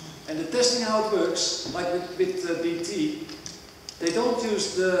 And the testing how it works, like with BT, they don't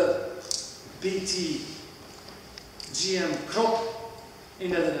use the BT GM crop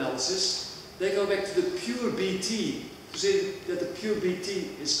in that analysis. They go back to the pure BT to say that the pure BT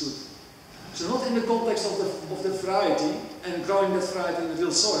is good. So not in the context of the variety and growing that variety in the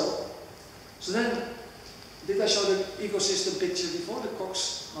real soil. So then, did I show the ecosystem picture before the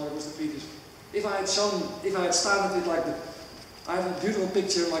cocks? No, that was the previous. If I had started with like I have a beautiful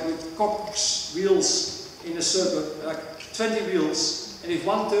picture like with cocks wheels in a circle, like 20 wheels, and if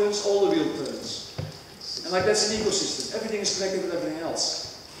one turns, all the wheel turns. And like that's an ecosystem. Everything is connected with everything else.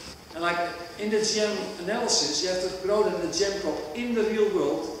 And like in the GM analysis, you have to grow the GM crop in the real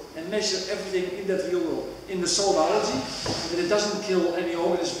world and measure everything in that real world. In the soil biology, that it doesn't kill any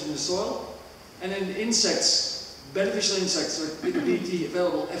organisms in the soil. And in the insects, beneficial insects with BT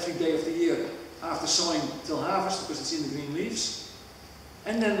available every day of the year after sowing till harvest because it's in the green leaves.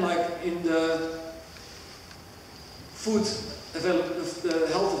 And then like in the food, the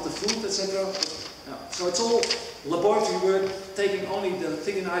health of the food, etc. Yeah. So it's all laboratory work, taking only the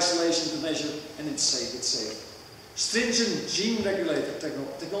thing in isolation to measure, and it's safe, it's safe. Stringent gene regulator,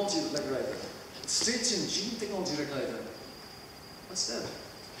 technology regulator. Stringent gene technology regulator. What's that?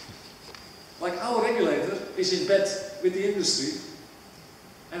 Like our regulator is in bed with the industry,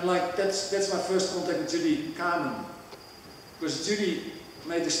 and like that's my first contact with Judy Carmen, because Judy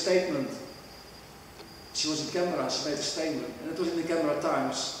made a statement. She was in Canberra, she made a statement, and it was in the Canberra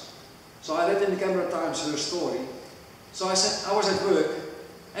Times. So I read in the Canberra Times her story. So I said I was at work,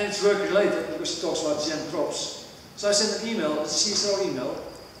 and it's work related because she talks about GM crops. So I sent an email, a CSIRO email,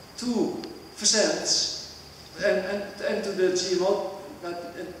 to FAIAST and to the GMO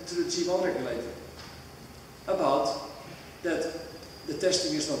regulator about that the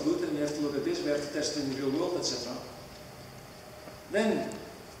testing is not good and we have to look at this, we have to test in the real world, etc. Then,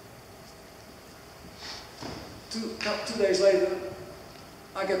 two days later,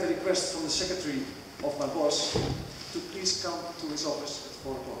 I get a request from the secretary of my boss to please come to his office at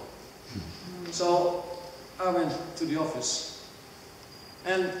 4 o'clock. So I went to the office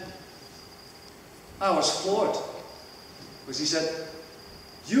and I was floored because he said,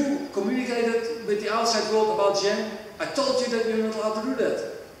 "You communicated with the outside world about GM. I told you that we were not allowed to do that."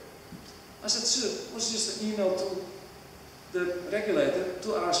 I said, "Sir, it was just an email to the regulator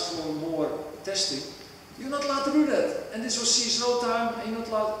to ask for more testing. You're not allowed to do that. And this was CSIRO time and you're not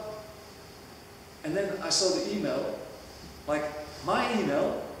allowed." And then I saw the email, like my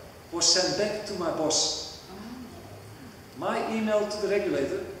email was sent back to my boss. My email to the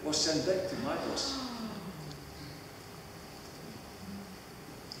regulator was sent back to my boss.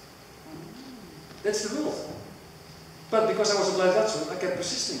 That's the rule. But because I was a blind Dutchman, I kept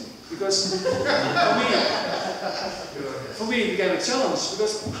persisting. Because for me it became a challenge.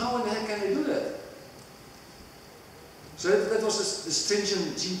 Because how in the heck can they do that? So that was the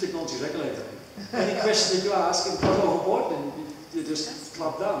stringent gene technology regulator. Any question that you ask, it goes overboard and you just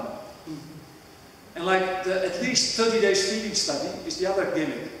clap down. And like the at least 30 days feeding study is the other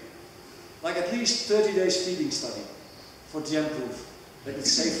gimmick. Like at least 30 days feeding study for GM proof, that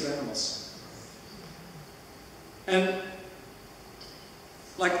it's safe for animals. And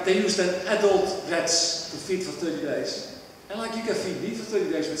like they use then adult rats to feed for 30 days. And like you can feed me for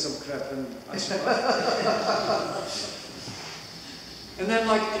 30 days with some crap and I survive. And then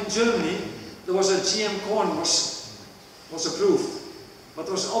like in Germany, there was a GM corn was approved. But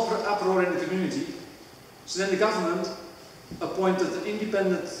there was an uproar in the community. So then the government appointed an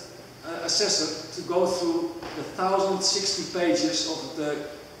independent assessor to go through the 1,060 pages of the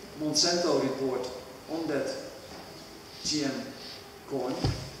Monsanto report on that GM corn,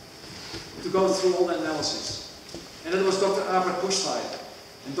 to go through all the analysis. And that was Dr. Albert Puschley.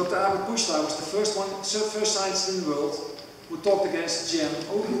 And Dr. Albert Puschley was the first scientist in the world who talked against GM,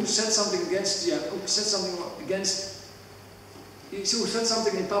 who said something against GM, who said something against, who said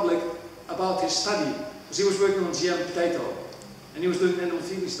something in public about his study, because he was working on GM potato, and he was doing an animal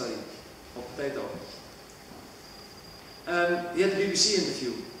feeding study of potato. And he had a BBC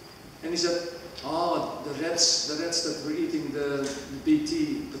interview, and he said, oh, the rats that were eating the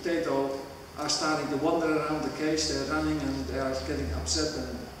BT potato are starting to wander around the cage, they're running and they are getting upset.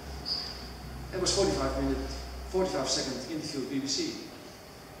 And it was 45-second interview with BBC.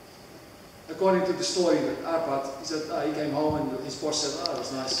 According to the story with Arpad, he said he came home and his boss said, it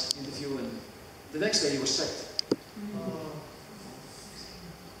was a nice interview, and the next day he was sacked.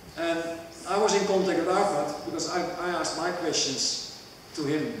 And I was in contact with Arpad because I asked my questions to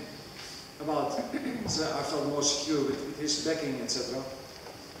him about, so I felt more secure with his backing, etc.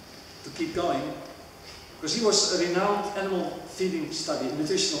 to keep going, because he was a renowned animal feeding study,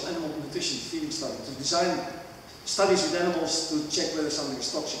 nutritional animal nutrition feeding study, to design studies with animals to check whether something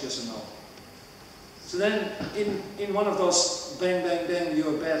is toxic yes or no. So then, in one of those bang, bang, bang,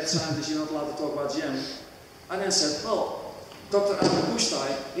 you're a bad scientist, you're not allowed to talk about GM, I then said, well, Dr.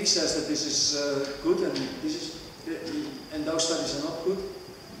 Pustai, he says that this is good and this is, and those studies are not good.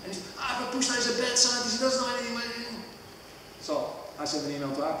 And he said, but Pustai is a bad scientist, he doesn't know anything. So I sent an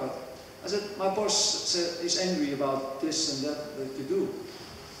email to Arpad. I said, my boss is angry about this and that you do.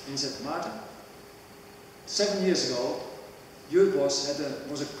 And he said, Maarten, 7 years ago, your boss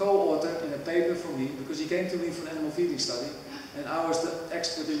was a co-author in a paper for me because he came to me for an animal feeding study and I was the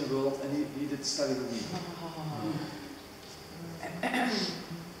expert in the world and he did the study with me.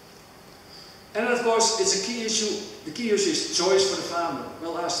 And of course, it's a key issue. The key issue is choice for the farmer.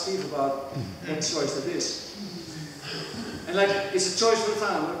 Well, ask Steve about what choice that is. And like, it's a choice for the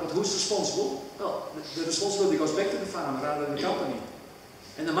farmer, but who's responsible? Well, the responsibility goes back to the farmer rather than the company.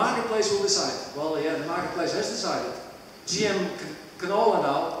 And the marketplace will decide. Well, yeah, the marketplace has decided. GM canola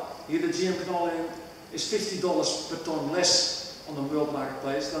now, here the GM canola is $50 per ton less on the world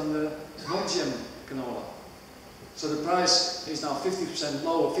marketplace than the non-GM canola. So the price is now 50%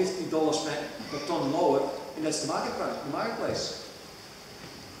 lower, $50 per ton lower, and that's the market price, the marketplace.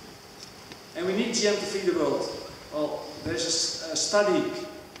 And we need GM to feed the world. Well, there's a study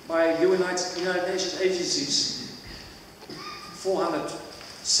by United Nations agencies, 400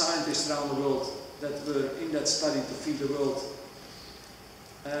 scientists around the world that were in that study to feed the world.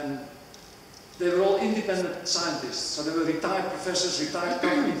 And they were all independent scientists, so they were retired professors, retired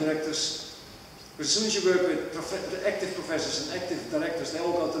company directors. But as soon as you work with active professors and active directors, they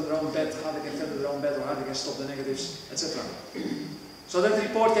all go to their own bed, how they can feather their own bed or how they can stop the negatives, etc. So that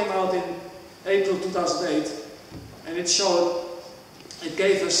report came out in April 2008, and it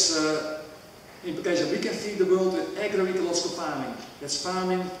gave us implication. We can feed the world with agroecological farming. That's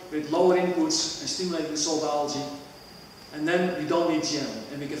farming with lower inputs and stimulating soil biology. And then we don't need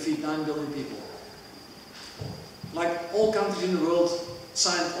GM, and we can feed 9 billion people. Like all countries in the world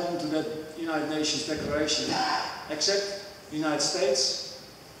signed on to that United Nations declaration, except the United States,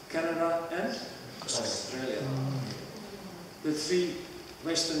 Canada, and Australia. The 3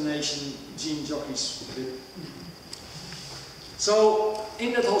 Western nation gene jockeys. So,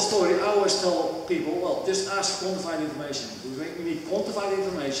 in that whole story, I always tell people, well, just ask for quantified information. We need quantified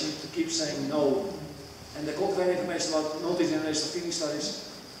information to keep saying no. And the quantified information about multi-generational feeding studies,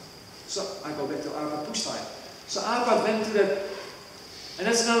 so I go back to Arpad Pustai. So Arpad went to that, and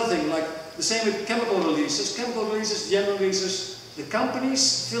that's another thing, like the same with chemical releases, GM releases, the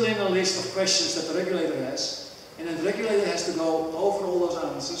companies fill in a list of questions that the regulator has, and then the regulator has to go over all those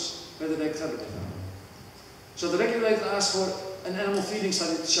answers, whether they accept it. So the regulator asks for an animal feeding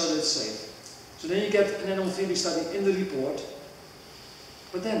study to show that it's safe. So then you get an animal feeding study in the report.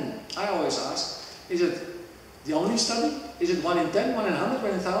 But then, I always ask, is it the only study? Is it 1 in 10, 1 in 100, 1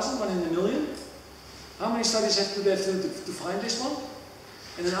 in 1,000, 1 in a million? How many studies do they have to find this one?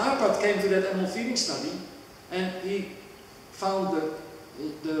 And then Arpad came to that animal feeding study, and he found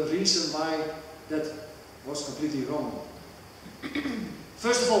the reason why that was completely wrong.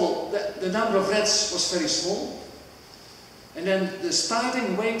 First of all, the number of rats was very small. And then the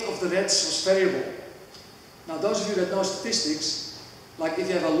starting weight of the rats was variable. Now those of you that know statistics, like if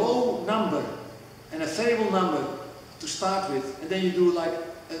you have a low number and a variable number to start with, and then you do like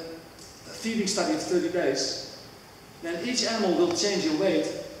a feeding study of 30 days, then each animal will change your weight,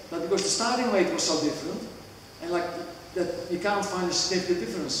 but because the starting weight was so different, and like that you can't find a significant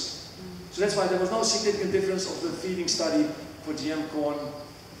difference. So that's why there was no significant difference of the feeding study for GM corn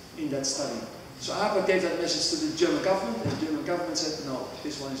in that study. So Arpad gave that message to the German government, and the German government said, no,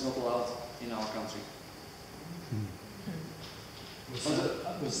 this one is not allowed in our country.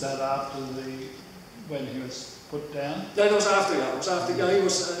 Was that after when he was put down? That was after, yeah. It was after, yeah, he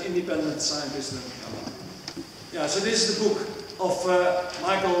was an independent scientist. And, yeah, so this is the book of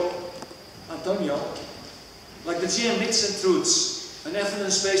Michael Antonio, like the GM Myths and Truths, an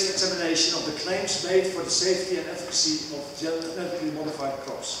evidence-based examination of the claims made for the safety and efficacy of genetically modified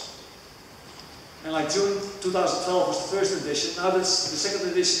crops. And like June 2012 was the first edition. Now that's the second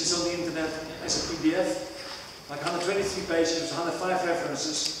edition is on the internet as a PDF. Like 123 pages, 105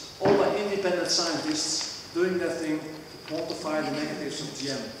 references, all by independent scientists doing their thing to quantify the negatives of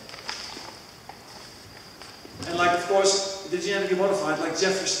GM. And like, of course, the genetically modified, like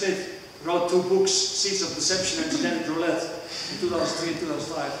Jeffrey Smith wrote 2 books, Seeds of Deception and Genetic Roulette, in 2003 and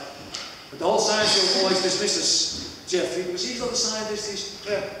 2005. But the whole science world always dismisses Jeffrey because he's not a scientist, he's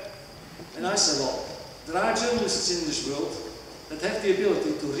And I said, well, there are journalists in this world that have the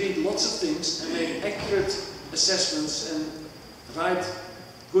ability to read lots of things and make accurate assessments and write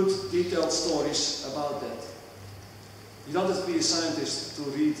good, detailed stories about that. You don't have to be a scientist to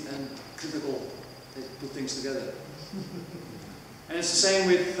read and critical put things together. And it's the same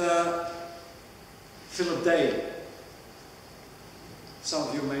with Philip Day. Some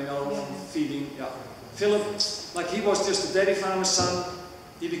of you may know from feeding. Yeah. Philip, like he was just a dairy farmer's son.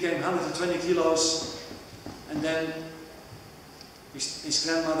 He became 120 kilos, and then his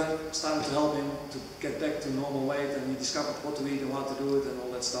grandmother started to help him to get back to normal weight, and he discovered what to eat and how to do it and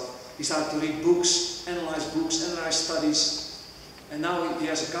all that stuff. He started to read books, analyze studies, and now he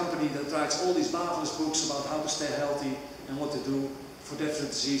has a company that writes all these marvelous books about how to stay healthy and what to do for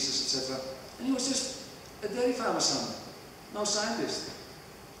different diseases, etc. And he was just a dairy farmer's son, no scientist.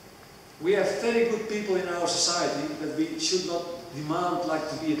 We have very good people in our society that we should not demand like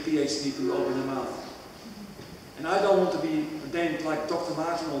to be a PhD to open their mouth. And I don't want to be named like Dr.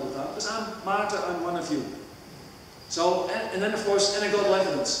 Maarten all the time, because I'm Maarten, I'm one of you. So, and then of course anecdotal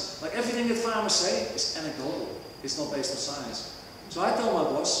evidence. Like everything that farmers say is anecdotal, it's not based on science. So I tell my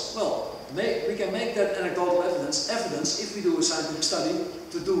boss, well, we can make that anecdotal evidence if we do a scientific study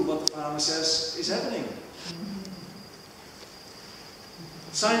to do what the farmer says is happening.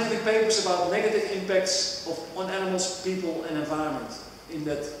 Scientific papers about negative impacts on animals, people and environment in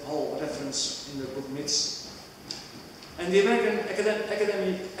that whole reference in the book Myths. And the American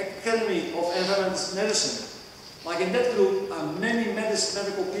Academy of Environmental Medicine, like in that group are many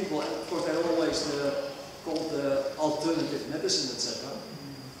medical people, and of course they're always called alternative medicine, etc.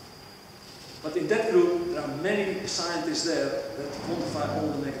 But in that group there are many scientists there that quantify all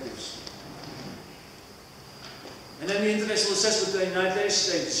the negatives. And then the international assessment of the United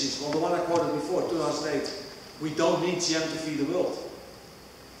Nations agencies, well the one I quoted before, 2008, we don't need GM to feed the world.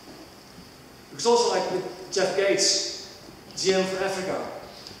 Because also like with Jeff Gates, GM for Africa.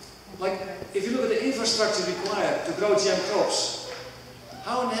 Like if you look at the infrastructure required to grow GM crops,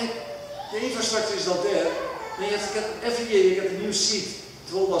 how in the heck the infrastructure is not there, then you have to get, every year you get a new seed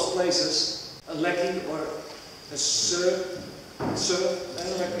to all those places, a lecky or a serve,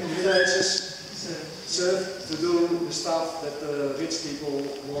 like in villages. Serve to do the stuff that the rich people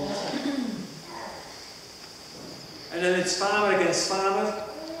want. And then it's farmer against farmer,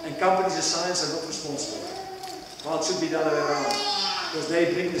 and companies and science are not responsible. Well, it should be the other way around, because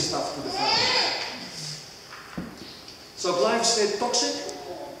they bring the stuff to the farmer. So glyphosate toxic?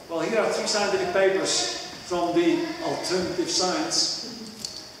 Well, here are 3 scientific papers from the alternative science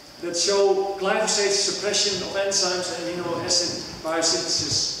that show glyphosate's suppression of enzymes and amino acid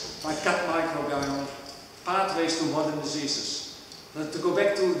biosynthesis by gut microbiome, pathways to modern diseases. But to go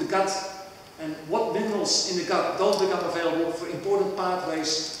back to the gut, and what minerals in the gut don't become available for important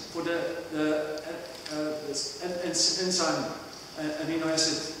pathways for the enzyme amino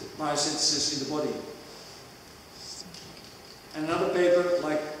acid biosynthesis in the body. And another paper,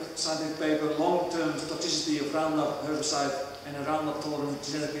 like a scientific paper, long-term toxicity of Roundup herbicide and a Roundup-tolerant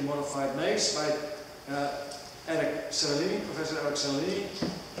genetically modified maize by Professor Eric Seralini.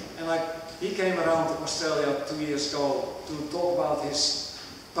 And like he came around to Australia 2 years ago to talk about his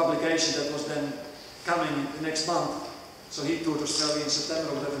publication that was then coming the next month. So he toured Australia in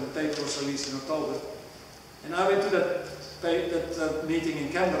September or whatever, and the paper was released in October. And I went to that meeting in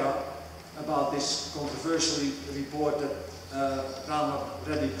Canberra about this controversial report that Roundup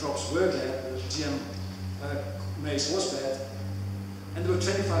ready crops were bad, the GM maize was bad, and there were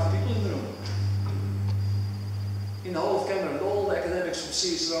 25 people in the room. In the whole of Canberra, with all the academics from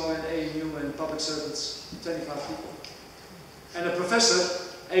CSIRO and ANU and public servants, 25 people. And a professor,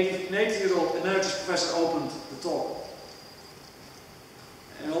 an 80-year-old emeritus professor, opened the talk.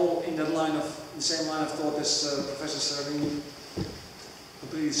 And all in that line of, the same line of thought as Professor Seralini,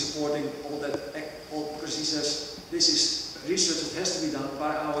 completely supporting all that, because he says, this is research that has to be done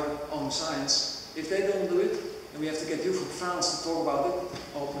by our own science. If they don't do it, and we have to get you from France to talk about it.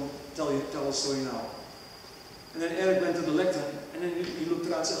 Open, tell the story now. And then Eric went to the lectern, and then he looked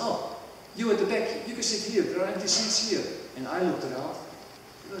around and said, oh, you at the back, you can sit here, there are empty seats here. And I looked around,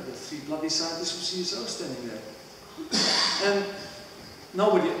 there are 3 bloody scientists from CSIRO standing there. And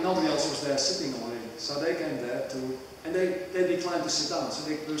nobody else was there sitting already. So they came there too, and they declined to sit down. So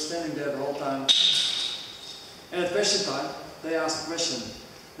they were standing there the whole time. And at question time, they asked a question.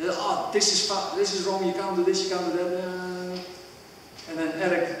 They said, oh, this is wrong, you can't do this, you can't do that. And then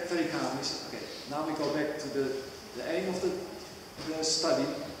Eric, very calm, he said, okay, now we go back to the aim of the study.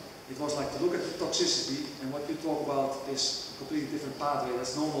 It was like to look at the toxicity, and what you talk about is a completely different pathway,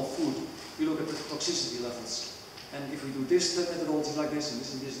 that's normal food. We look at the toxicity levels. And if we do this, that methodology like this, and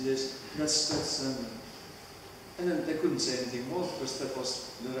this, and this, and this, and then they couldn't say anything more, because that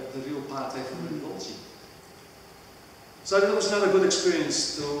was the real pathway for the methodology. So that was another good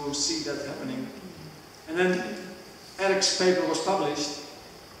experience to see that happening. And then Eric's paper was published,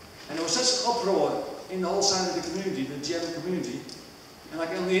 and there was such an uproar in the whole scientific community, the GM community, and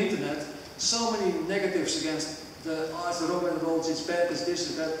like on the internet, so many negatives against it's the wrong methodology, it's bad, it's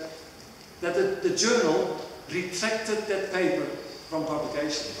this, it's that the journal retracted that paper from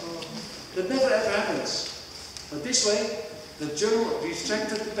publication. That never ever happens. But this way, the journal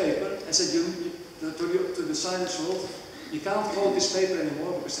retracted the paper and said to the science world, you can't quote this paper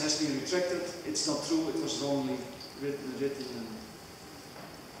anymore because it has been retracted, it's not true, it was wrongly written.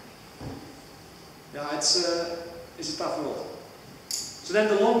 Yeah, it's a tough world. So then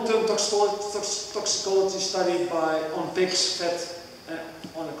the long-term toxicology study on pigs fed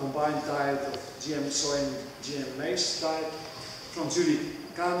on a combined diet of GM soy and GM maize diet from Judy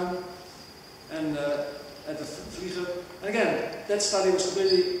Carmen and at the Vlieger. And again, that study was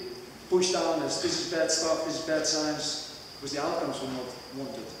completely pushed down as this is bad stuff, this is bad science, because the outcomes were not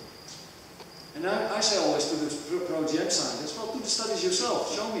wanted. And I say always to the pro-GM scientists, well, do the studies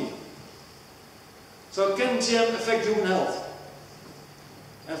yourself, show me. So can GM affect human health?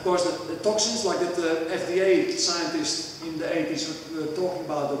 And of course, the toxins, like that the FDA scientists in the 80s were talking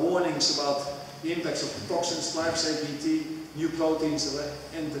about the warnings about the impacts of the toxins, glyphosate, BT, new proteins that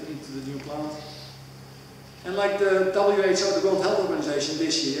entered into the new plant. And like the WHO, the World Health Organization,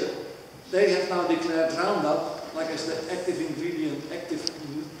 this year, they have now declared Roundup like as the active ingredient,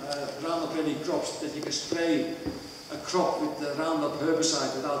 Roundup-ready crops, that you can spray a crop with the Roundup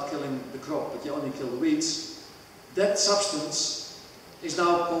herbicide without killing the crop, but you only kill the weeds. That substance is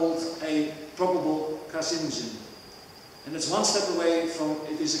now called a probable carcinogen. And it's one step away from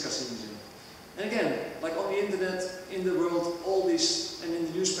it is a carcinogen. And again, like on the internet, in the world, all these, and in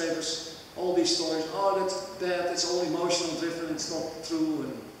the newspapers, all these stories, oh, that's bad, it's all emotional driven, it's not true.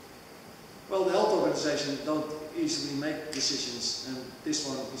 And well, the health organization don't easily make decisions, and this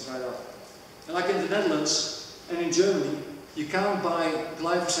one is right up. And like in the Netherlands and in Germany, you can't buy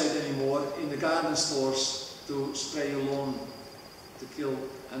glyphosate anymore in the garden stores to spray your lawn to kill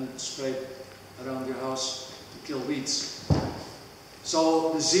and spray around your house to kill weeds.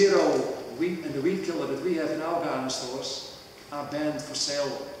 So the Zero weed and the weed killer that we have in our garden stores are banned for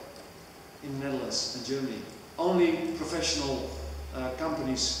sale in the Netherlands and Germany. Only professional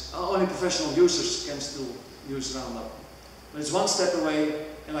companies, only professional users can still use Roundup. But it's one step away,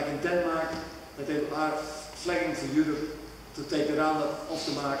 and like in Denmark, that they are flagging for Europe to take the Roundup off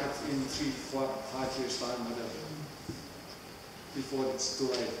the market in 3, 4, 5 years time, whatever. Before it's too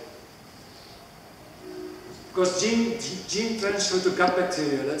late. Because gene transfer to gut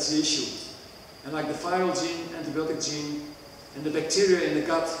bacteria, that's the issue. And like the viral gene, antibiotic gene, and the bacteria in the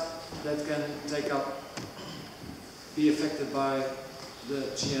gut that can be affected by the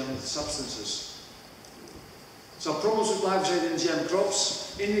GM substances. So problems with glyphosate in GM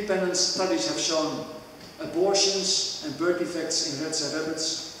crops, independent studies have shown abortions and birth defects in rats and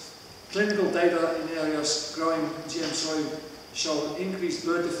rabbits. Clinical data in areas growing GM soy show increased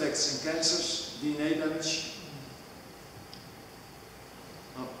birth defects and cancers, DNA damage.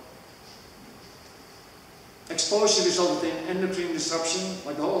 Exposure resulted in endocrine disruption,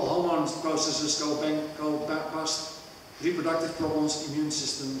 like the whole hormone processes go past, reproductive problems, immune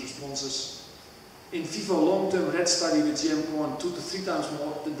system responses. In vivo long-term rat study with GM corn 2 to 3 times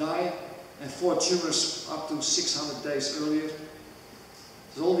more to die, and 4 tumors up to 600 days earlier.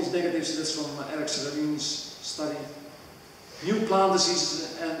 There's all these negatives, that's from Eric Serralin's study. New plant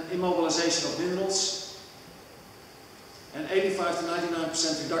diseases and immobilization of minerals, and 85 to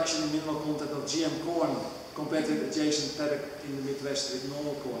 99% reduction in mineral content of GM corn compared to the adjacent paddock in the Midwest with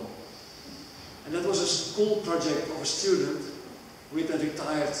normal corn. And that was a school project of a student with a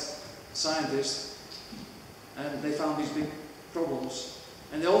retired scientist, and they found these big problems.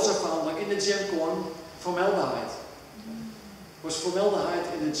 And they also found, like in the GM corn, formaldehyde. Was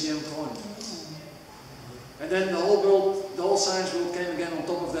formaldehyde in the GM corn. And then the whole science world came again on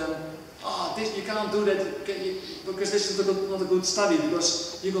top of them. Ah, this, you can't do that because this is not a good study,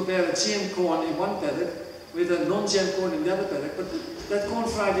 because you compare a GM corn in one paddock with a non-GM corn in the other paddock, but that corn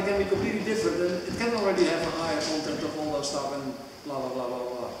variety can be completely different, and it can already have a higher content of all those stuff and blah blah blah blah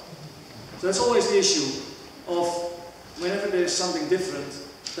blah. So that's always the issue of whenever there's something different,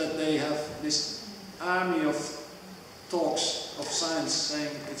 that they have this army of talks of science saying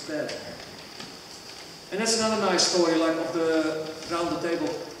it's bad. And that's another nice story, like of the round the table,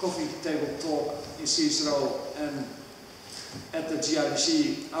 coffee table talk in CSIRO and at the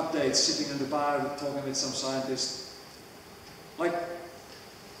GIBC update, sitting in the bar talking with some scientists. Like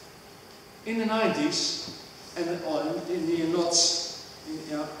in the 90s and in the noughts,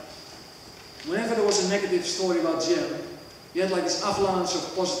 whenever there was a negative story about GM, you had like this avalanche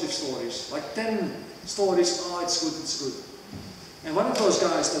of positive stories, like 10 stories, oh it's good, it's good. And one of those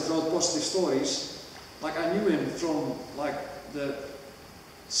guys that wrote positive stories, like I knew him from like the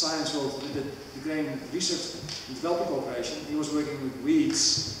science world with the Grain Research and Development Corporation. He was working with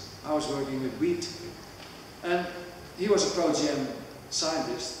weeds, I was working with wheat. And he was a pro-GM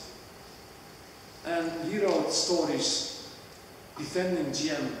scientist. And he wrote stories defending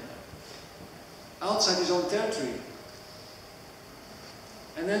GM outside his own territory.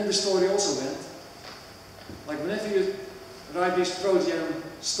 And then the story also went, like whenever you write these pro-GM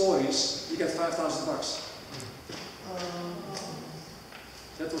stories, you get $5,000.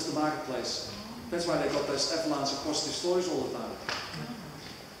 That was the marketplace. That's why they got this avalanche of positive stories all the time.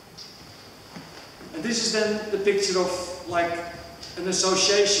 And this is then the picture of like an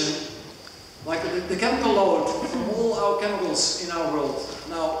association, like the chemical load from all our chemicals in our world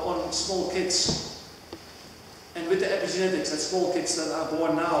now on small kids. And with the epigenetics, that small kids that are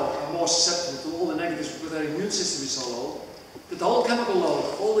born now are more susceptible to all the negatives because their immune system is so low. That the whole chemical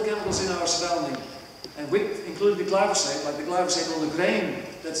load, all the chemicals in our surrounding, and with, including the glyphosate, like the glyphosate on the grain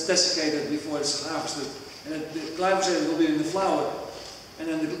that's desiccated before it's harvested, and the glyphosate will be in the flour, and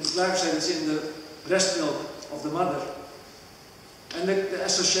then the glyphosate is in the breast milk of the mother, and the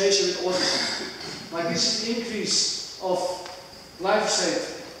association with autism. Like this is the increase of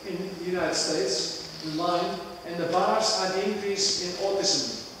glyphosate in the United States, in line, and the bars are the increase in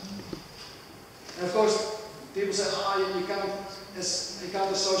autism. And of course, people say, you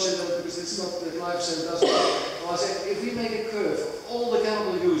can't associate that because it's not the glyphosate doesn't work. Well, I say, if we make a curve of all the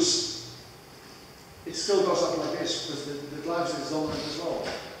chemical use, it still goes up like this because the glyphosate is dominant as well.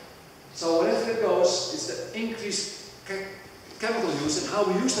 So wherever it goes, it's the increased chemical use and how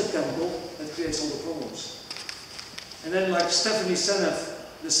we use that chemical that creates all the problems. And then like Stephanie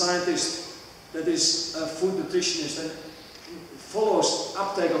Seneff, the scientist that is a food nutritionist and follows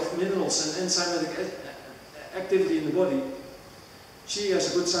uptake of minerals and enzymatic activity in the body, she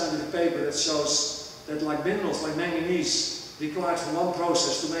has a good scientific paper that shows that like minerals, like manganese, required for one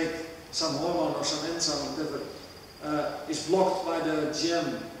process to make some hormone or some enzyme or whatever, is blocked by the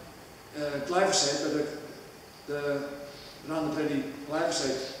GM glyphosate, by the Roundup Ready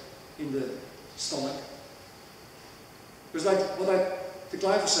glyphosate in the stomach. Because like the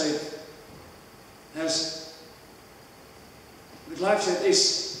glyphosate has, the glyphosate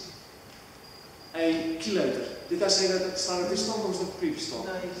is a chelator. Did I say that at the start of this talk or was that the previous talk?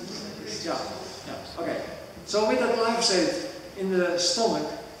 No, you didn't say this. Yeah, okay. So with that glyphosate in the stomach,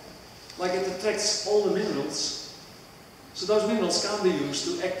 like it attracts all the minerals, so those minerals can be used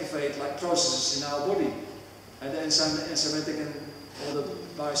to activate like processes in our body, and the enzymatic and all the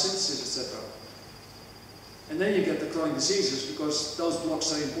biosynthesis, etc. And then you get the chronic diseases because those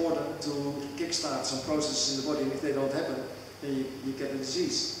blocks are important to kickstart some processes in the body, and if they don't happen, then you get a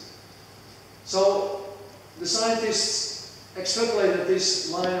disease. So the scientists extrapolated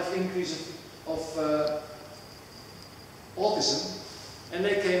this line of increase of autism, and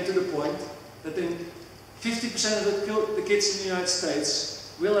they came to the point that in 50% of the kids in the United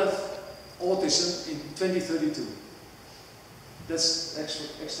States will have autism in 2032. That's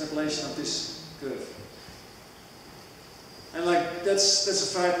extrapolation of this curve. And like that's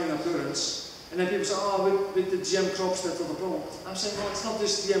a frightening occurrence. And then people say, oh, with the GM crops that's not a problem. I'm saying, well, it's not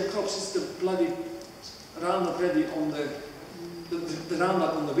just GM crops, it's the bloody Roundup Ready on the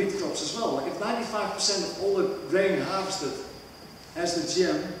Roundup on the wheat crops as well. Like if 95% of all the grain harvested has the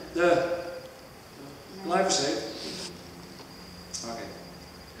GM, the glyphosate. Okay.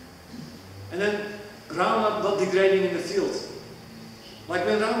 And then Roundup not degrading in the field. Like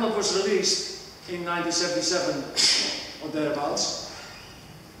when Roundup was released in 1977 or thereabouts,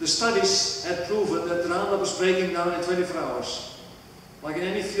 the studies had proven that Roundup was breaking down in 24 hours. Like in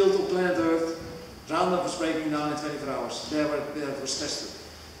any field on planet Earth, Roundup was breaking down in 24 hours. There it was tested.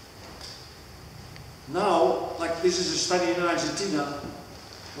 Now, like this is a study in Argentina,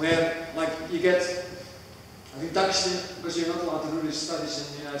 where like you get a reduction, because you're not allowed to do these studies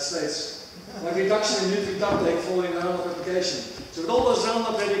in the United States, like reduction in nutrient uptake following Roundup application. So with all those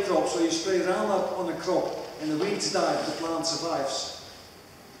Roundup ready crops, where you spray Roundup on a crop and the weeds die, but the plant survives,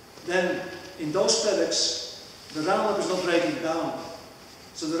 then in those paddocks, the Roundup is not breaking down.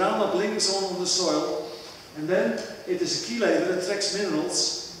 So the Roundup lingers on the soil, and then it is a chelator that tracks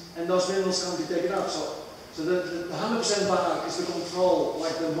minerals, and those minerals can't be taken up. So the 100% BAAgSc is the control,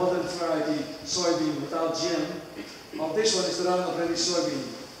 like the modern variety soybean without GM. Well, this one is the Roundup ready soybean.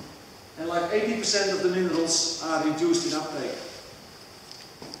 And like 80% of the minerals are reduced in uptake.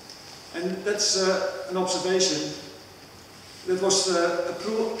 And that's an observation that was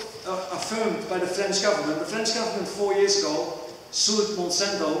affirmed by the French government. The French government 4 years ago sued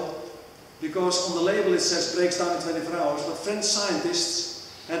Monsanto because on the label it says breaks down in 24 hours, but French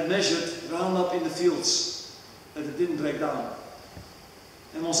scientists had measured Roundup in the fields that it didn't break down.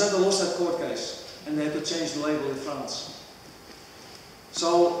 And Monsanto lost that court case and they had to change the label in France.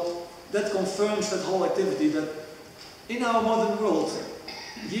 So that confirms that whole activity that in our modern world,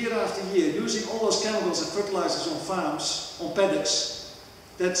 year after year, using all those chemicals and fertilizers on farms, on paddocks,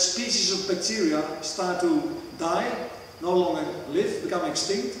 that species of bacteria start to die, no longer live, become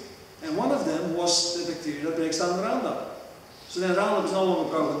extinct, and one of them was the bacteria that breaks down the Roundup. So then Roundup is no longer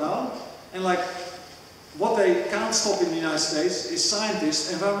broken down, and like what they can't stop in the United States is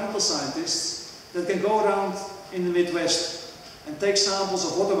scientists, environmental scientists, that can go around in the Midwest and take samples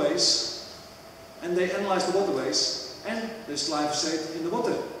of waterways, and they analyze the waterways, and there's glyphosate in the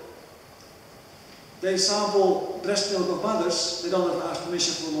water. They sample breast milk of mothers, they don't have to ask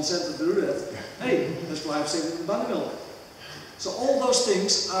permission for Monsanto to do that. Hey, there's glyphosate in the buttermilk. So all those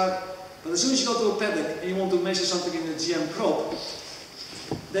things are, but as soon as you go to a paddock and you want to measure something in a GM crop,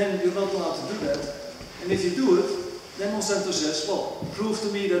 then you're not allowed to do that. And if you do it, then Monsanto says, well, prove to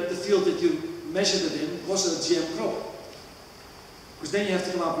me that the field that you measured it in was a GM crop. Because then you have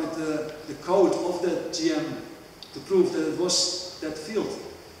to come up with the code of the GM to prove that it was that field.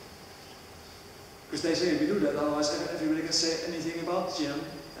 Because they say if you do that, otherwise everybody can say anything about GM,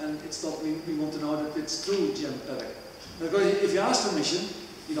 and it's not, we want to know that it's true GM paddock. Because if you ask permission,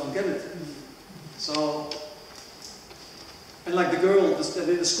 you don't get it. So, and like the girl that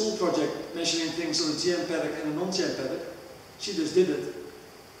did a school project measuring things on a GM paddock and a non-GM paddock, she just did it.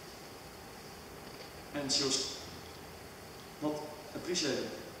 And she was not appreciated.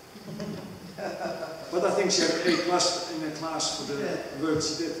 But I think she had an A+ in her class for the work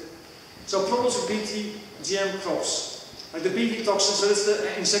she did. So problems with Bt GM crops. Like the Bt toxin, so that's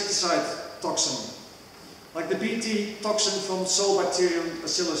the insecticide toxin. Like the Bt toxin from Zoobacterium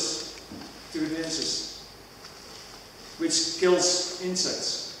Bacillus thuringiensis, which kills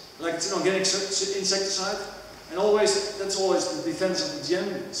insects. Like it's an organic insecticide, and always that's always the defense of the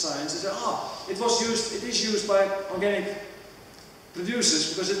GM science. They say, it is used by organic producers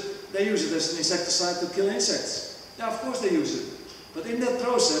because they use it as an insecticide to kill insects. Yeah, of course they use it. But in that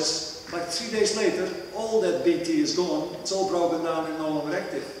process, like 3 days later, all that Bt is gone, it's all broken down and no longer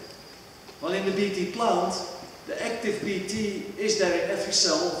active. Well, in the Bt plant, the active Bt is there in every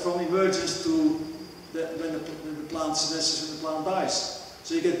cell from emergence to when the plant senesces, when the plant dies.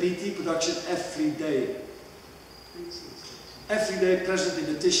 So you get Bt production every day. Every day present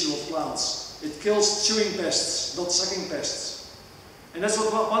in the tissue of plants. It kills chewing pests, not sucking pests. And that's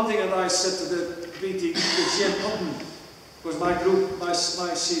one thing that I said to the Bt, the GM cotton, because my group, my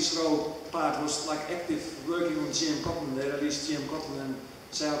CSIRO part was like active working on GM cotton. They released GM cotton and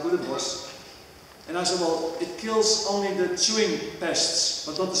say how good it was. And I said, well, it kills only the chewing pests,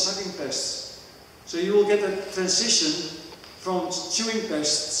 but not the sucking pests. So you will get a transition from chewing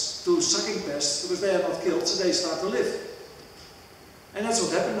pests to sucking pests because they are not killed, so they start to live. And that's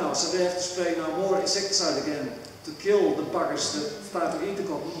what happened now. So they have to spray now more insecticide again to kill the buggers that start to eat the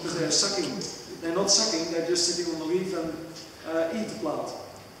cotton because they are sucking. They're not sucking, they're just sitting on the leaf and eat the plant.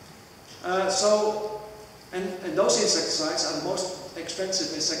 And those insecticides are the most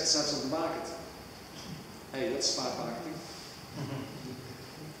expensive insecticides on the market. Hey, that's smart marketing.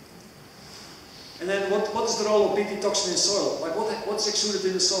 And then what is the role of Bt toxin in soil? Like what's exuded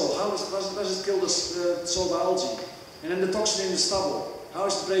in the soil? How does it kill the soil biology? And then the toxin in the stubble. How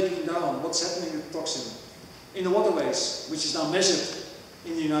is it breaking down? What's happening with the toxin? In the waterways, which is now measured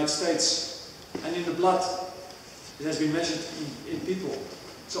in the United States. And in the blood, it has been measured in people.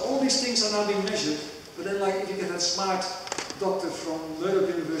 So all these things are now being measured, but then like if you get that smart doctor from Murdoch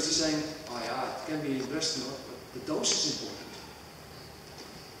University saying, oh yeah, it can be in breast milk, but the dose is important.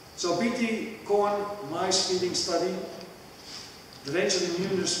 So BT corn mice feeding study, the range of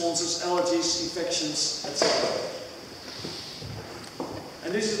immune responses, allergies, infections, etc.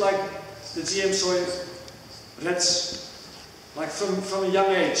 And this is like the GM soy rats, like from a young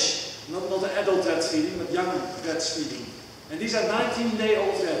age, not an adult rat feeding, but young rats feeding. And these are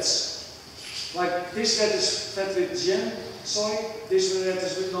 19-day-old rats. Like this rat is fed with GM soy, this rat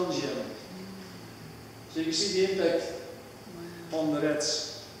is with non-GM. So you can see the impact on the rats.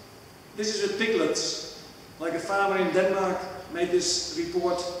 This is with piglets. Like a farmer in Denmark made this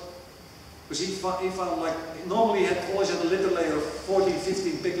report because he found like normally he always had a litter layer of 14,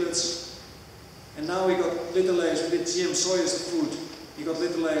 15 piglets, and now we got litter layers with GM soy as the food. He got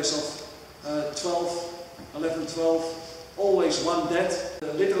litter layers of 11, 12, always one dead.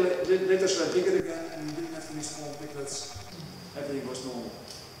 The litters were bigger again, and we didn't have to use small piglets. Everything was normal.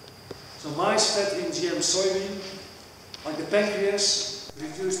 So mice fed in GM soybean, like the pancreas,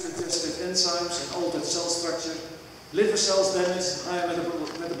 reduced digestive enzymes and altered cell structure, liver cells damaged, higher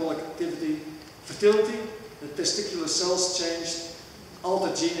metabolic activity, fertility, the testicular cells changed,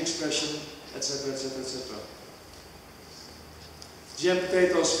 altered gene expression, etc., etc., etc. GM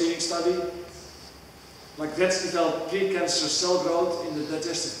potatoes feeding study, like rats develop precancerous cell growth in the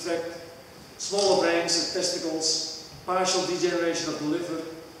digestive tract, smaller brains and testicles, partial degeneration of the liver,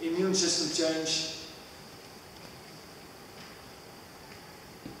 immune system change.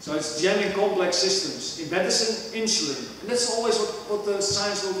 So it's GM in complex systems. In medicine, insulin. And that's always what the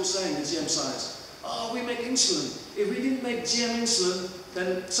science world was saying, the GM science. Oh, we make insulin. If we didn't make GM insulin,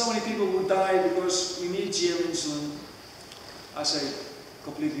 then so many people would die because we need GM insulin. I say,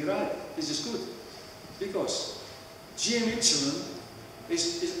 completely right. This is good. Because GM insulin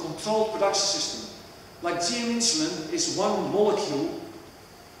is a controlled production system. Like GM insulin is one molecule,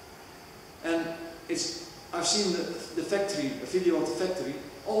 and I've seen the factory, a video of the factory,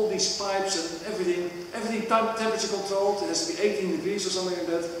 all these pipes and everything temperature controlled. It has to be 18 degrees or something like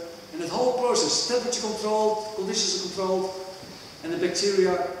that. And that whole process, temperature controlled, conditions are controlled, and the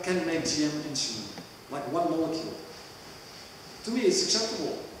bacteria can make GM insulin, like one molecule. To me, it's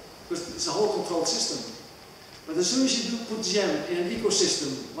acceptable, because it's a whole controlled system. But as soon as you do put GM in an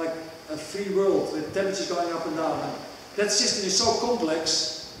ecosystem, like a free world with temperatures going up and down, and that system is so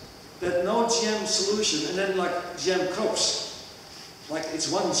complex that no GM solution, and then like GM crops, like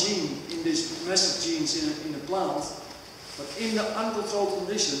it's one gene in these massive genes in a plant, but in the uncontrolled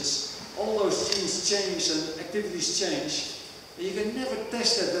conditions, all those genes change and activities change, and you can never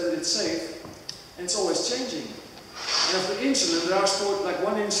test that whether it's safe, and it's always changing. And after insulin, there are stored like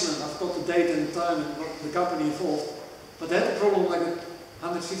one insulin, I've got the date and the time and the company involved, but they had a problem like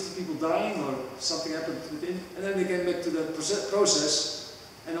 150 people dying or something happened within, and then they came back to the process,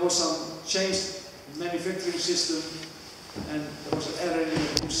 and there was some changed manufacturing system, and there was an error in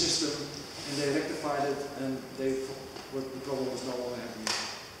the new system, and they rectified it, and the problem was no longer happening.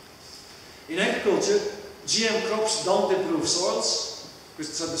 In agriculture, GM crops don't improve soils,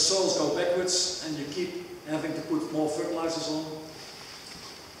 because so the soils go backwards, and you keep having to put more fertilizers on.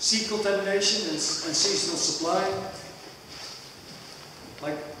 Seed contamination and seasonal supply.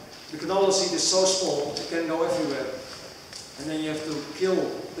 Like the canola seed is so small, it can go everywhere. And then you have to kill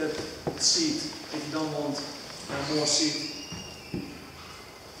that seed if you don't want more seed.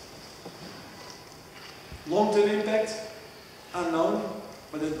 Long-term impact, unknown,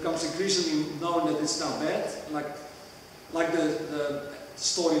 but it becomes increasingly known that it's now bad. Like the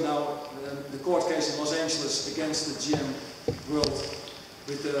story now, the court case in Los Angeles against the GM world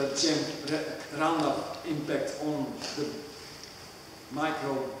with the GM Roundup impact on the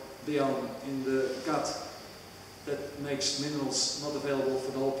microbiome in the gut that makes minerals not available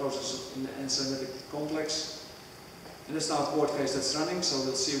for the whole process in the enzymatic complex. And that's now a court case that's running, so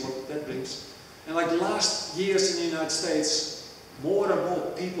we'll see what that brings. And like the last years in the United States, more and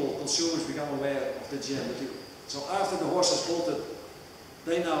more people, consumers, become aware of the GM material. So after the horse has bolted,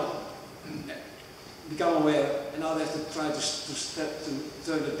 they now become aware, and now they have to try to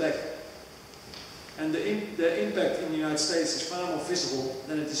turn it back. And the impact in the United States is far more visible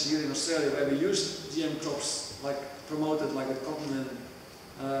than it is here in Australia, where we use GM crops like promoted, like with cotton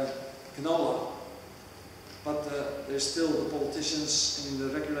and canola. But there's still the politicians in the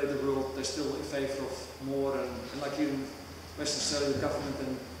regulator world, they're still in favor of more, and like here in Western Australia, the government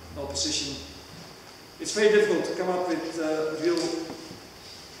and the opposition. It's very difficult to come up with real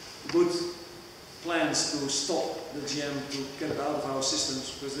good plans to stop the GM, to get it out of our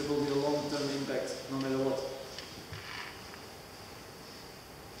systems, because there will be a long-term impact no matter what.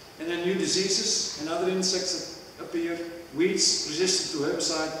 And then new diseases and other insects that appear, weeds resistant to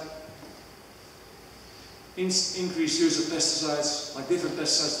herbicide. increased use of pesticides, like different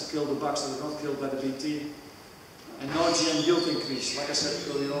pesticides to kill the bugs that are not killed by the BT, and no GM yield increase, like I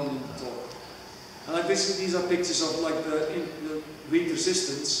said earlier on in the talk. And like these are pictures of like the weed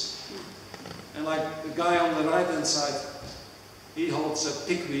resistance, and like the guy on the right hand side, he holds a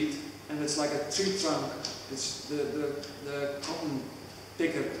pigweed, and it's like a tree trunk. It's the cotton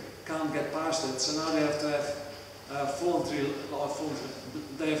picker can't get past it, so now they have to have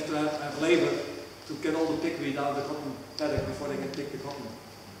they have to have labor to get all the pigweed out of the cotton paddock before they can pick the cotton.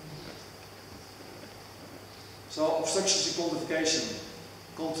 So obstructions in quantification,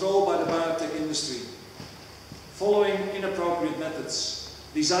 control by the biotech industry, following inappropriate methods,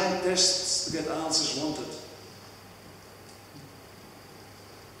 design tests to get answers wanted,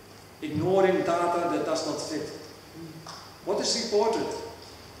 ignoring data that does not fit. What is reported?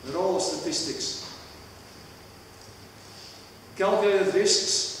 The role of statistics. Calculated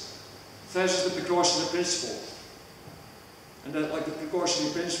risks versus the precautionary principle. And that, like the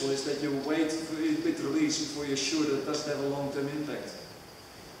precautionary principle is that you wait for a bit release before you're sure that it doesn't have a long-term impact.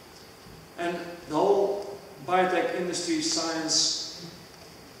 And the whole biotech industry science,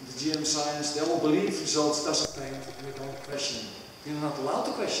 the GM science, they all believe results doesn't paint and they don't question. You're not allowed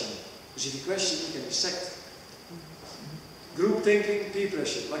to question. Because if you question, you can be sacked. Group thinking, peer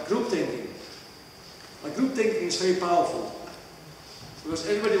pressure. Like group thinking. Like group thinking is very powerful. Because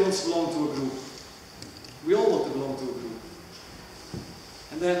everybody wants to belong to a group. We all want to belong to a group.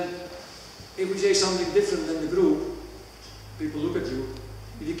 And then, if we say something different than the group, people look at you.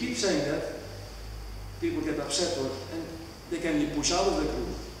 If you keep saying that, people get upset and they can be pushed out of the group.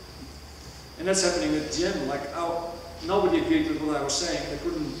 And that's happening with GM. Like nobody agreed with what I was saying. They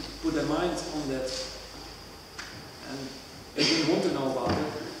couldn't put their mind on that. And they didn't want to know about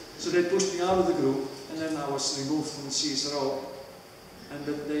it. So they pushed me out of the group, and then I was removed from the CSIRO. And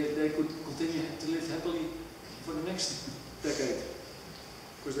that they could continue to live happily for the next decade.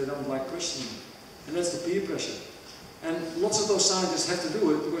 Because they don't like questioning. And that's the peer pressure. And lots of those scientists have to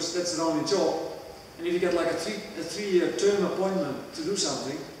do it because that's their only job. And if you get like a three-year term appointment to do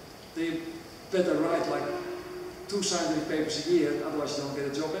something, they better write like 2 scientific papers a year, otherwise you don't get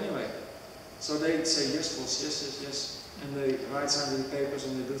a job anyway. So they say yes, boss, yes, yes, yes. And they write scientific papers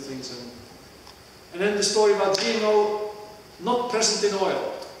and they do things. And then the story about GMO not present in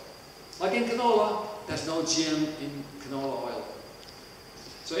oil. Like in canola, there's no GM in canola oil.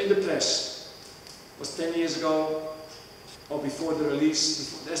 So in the press, it was 10 years ago, or before the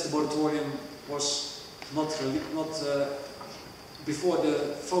release, as the moratorium was before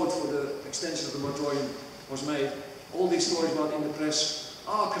the vote for the extension of the moratorium was made, all these stories about in the press,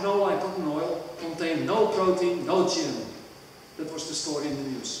 canola and cotton oil contain no protein, no GM. That was the story in the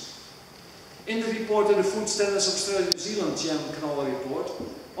news. In the report of the Food Standards of Australia and New Zealand GM canola report,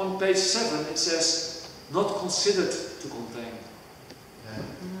 on page 7 it says, not considered to contain.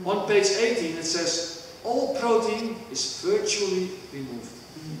 On page 18 it says, all protein is virtually removed.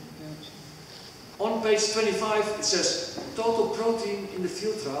 On page 25 it says, total protein in the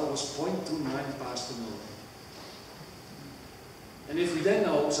field trial was 0.29 parts per million. And if we then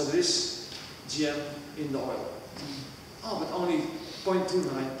know, so there is GM in the oil, but only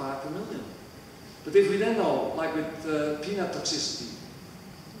 0.29 part per million. But if we then know, like with peanut toxicity,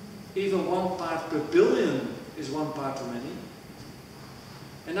 even 1 part per billion is 1 part too many.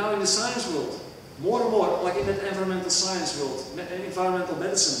 And now in the science world, more and more, like in that environmental science world, environmental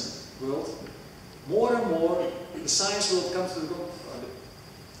medicine world, more and more the science world comes to the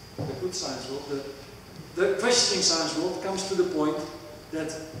good science world, the questioning science world comes to the point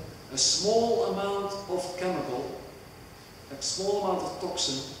that a small amount of chemical, a small amount of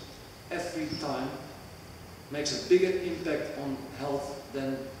toxin every time makes a bigger impact on health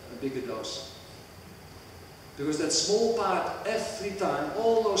than a bigger dose. Because that small part every time,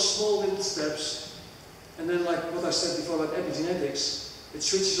 all those small little steps, and then like what I said before about epigenetics, it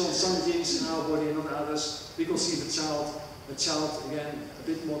switches on some genes in our body and not others. We conceive a child again, a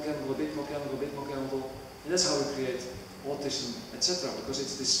bit more chemical, a bit more chemical, a bit more chemical, and that's how we create autism, etc. Because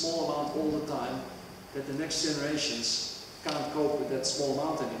it's this small amount all the time that the next generations can't cope with that small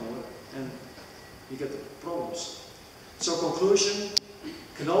amount anymore, and you get the problems. So conclusion,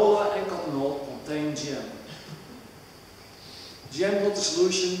 canola and cotton oil contain GM. GM not the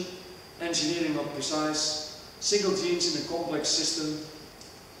solution, engineering not precise, single genes in a complex system,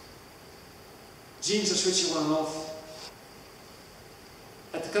 genes are switching on and off,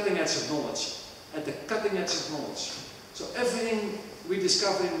 at the cutting edge of knowledge, at the cutting edge of knowledge. So everything we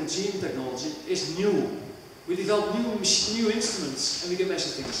discover in the gene technology is new. We develop new instruments and we can measure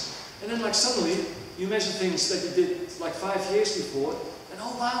things. And then like suddenly you measure things that you did like 5 years before and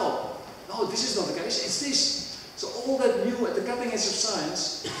oh wow, no, this is not the case, it's this. So all that new at the cutting edge of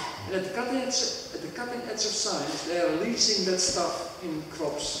science, and at the cutting edge of science, they are releasing that stuff in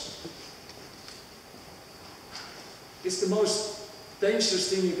crops. It's the most dangerous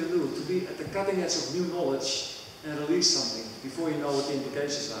thing you can do, to be at the cutting edge of new knowledge and release something before you know what the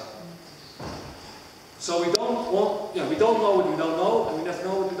implications are. So we don't know what we don't know, and we never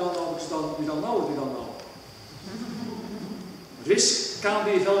know what we don't know because we don't know what we don't know. Risk can't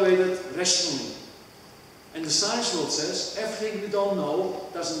be evaluated rationally. And the science world says everything we don't know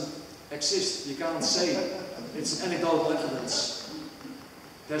doesn't exist. You can't say it. It's anecdotal evidence.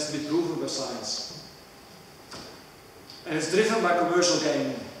 It has to be proven by science. And it's driven by commercial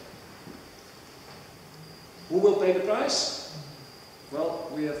gain. Who will pay the price?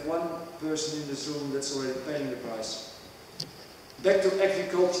 Well, we have one person in this room that's already paying the price. Back to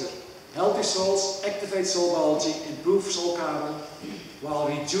agriculture. Healthy soils activate soil biology, improve soil carbon, while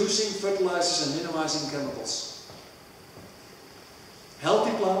reducing fertilizers and minimizing chemicals.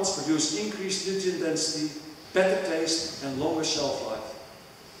 Healthy plants produce increased nutrient density, better taste, and longer shelf life.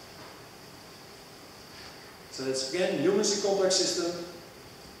 So it's again, humans in complex system.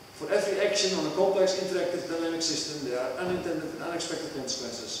 For every action on a complex, interactive, dynamic system, there are unintended and unexpected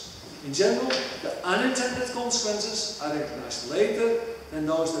consequences. In general, the unintended consequences are recognized later than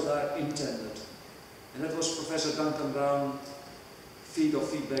those that are intended. And that was Professor Duncan Brown,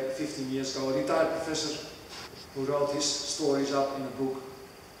 feedback 15 years ago, a retired professor who wrote his stories up in a book.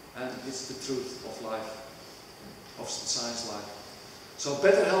 And it's the truth of life, of science life. So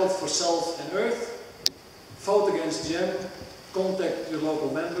better health for self and earth, vote against GM, contact your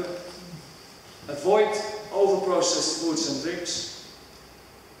local member, avoid over-processed foods and drinks,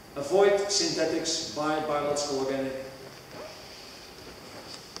 avoid synthetics, buy biological organic,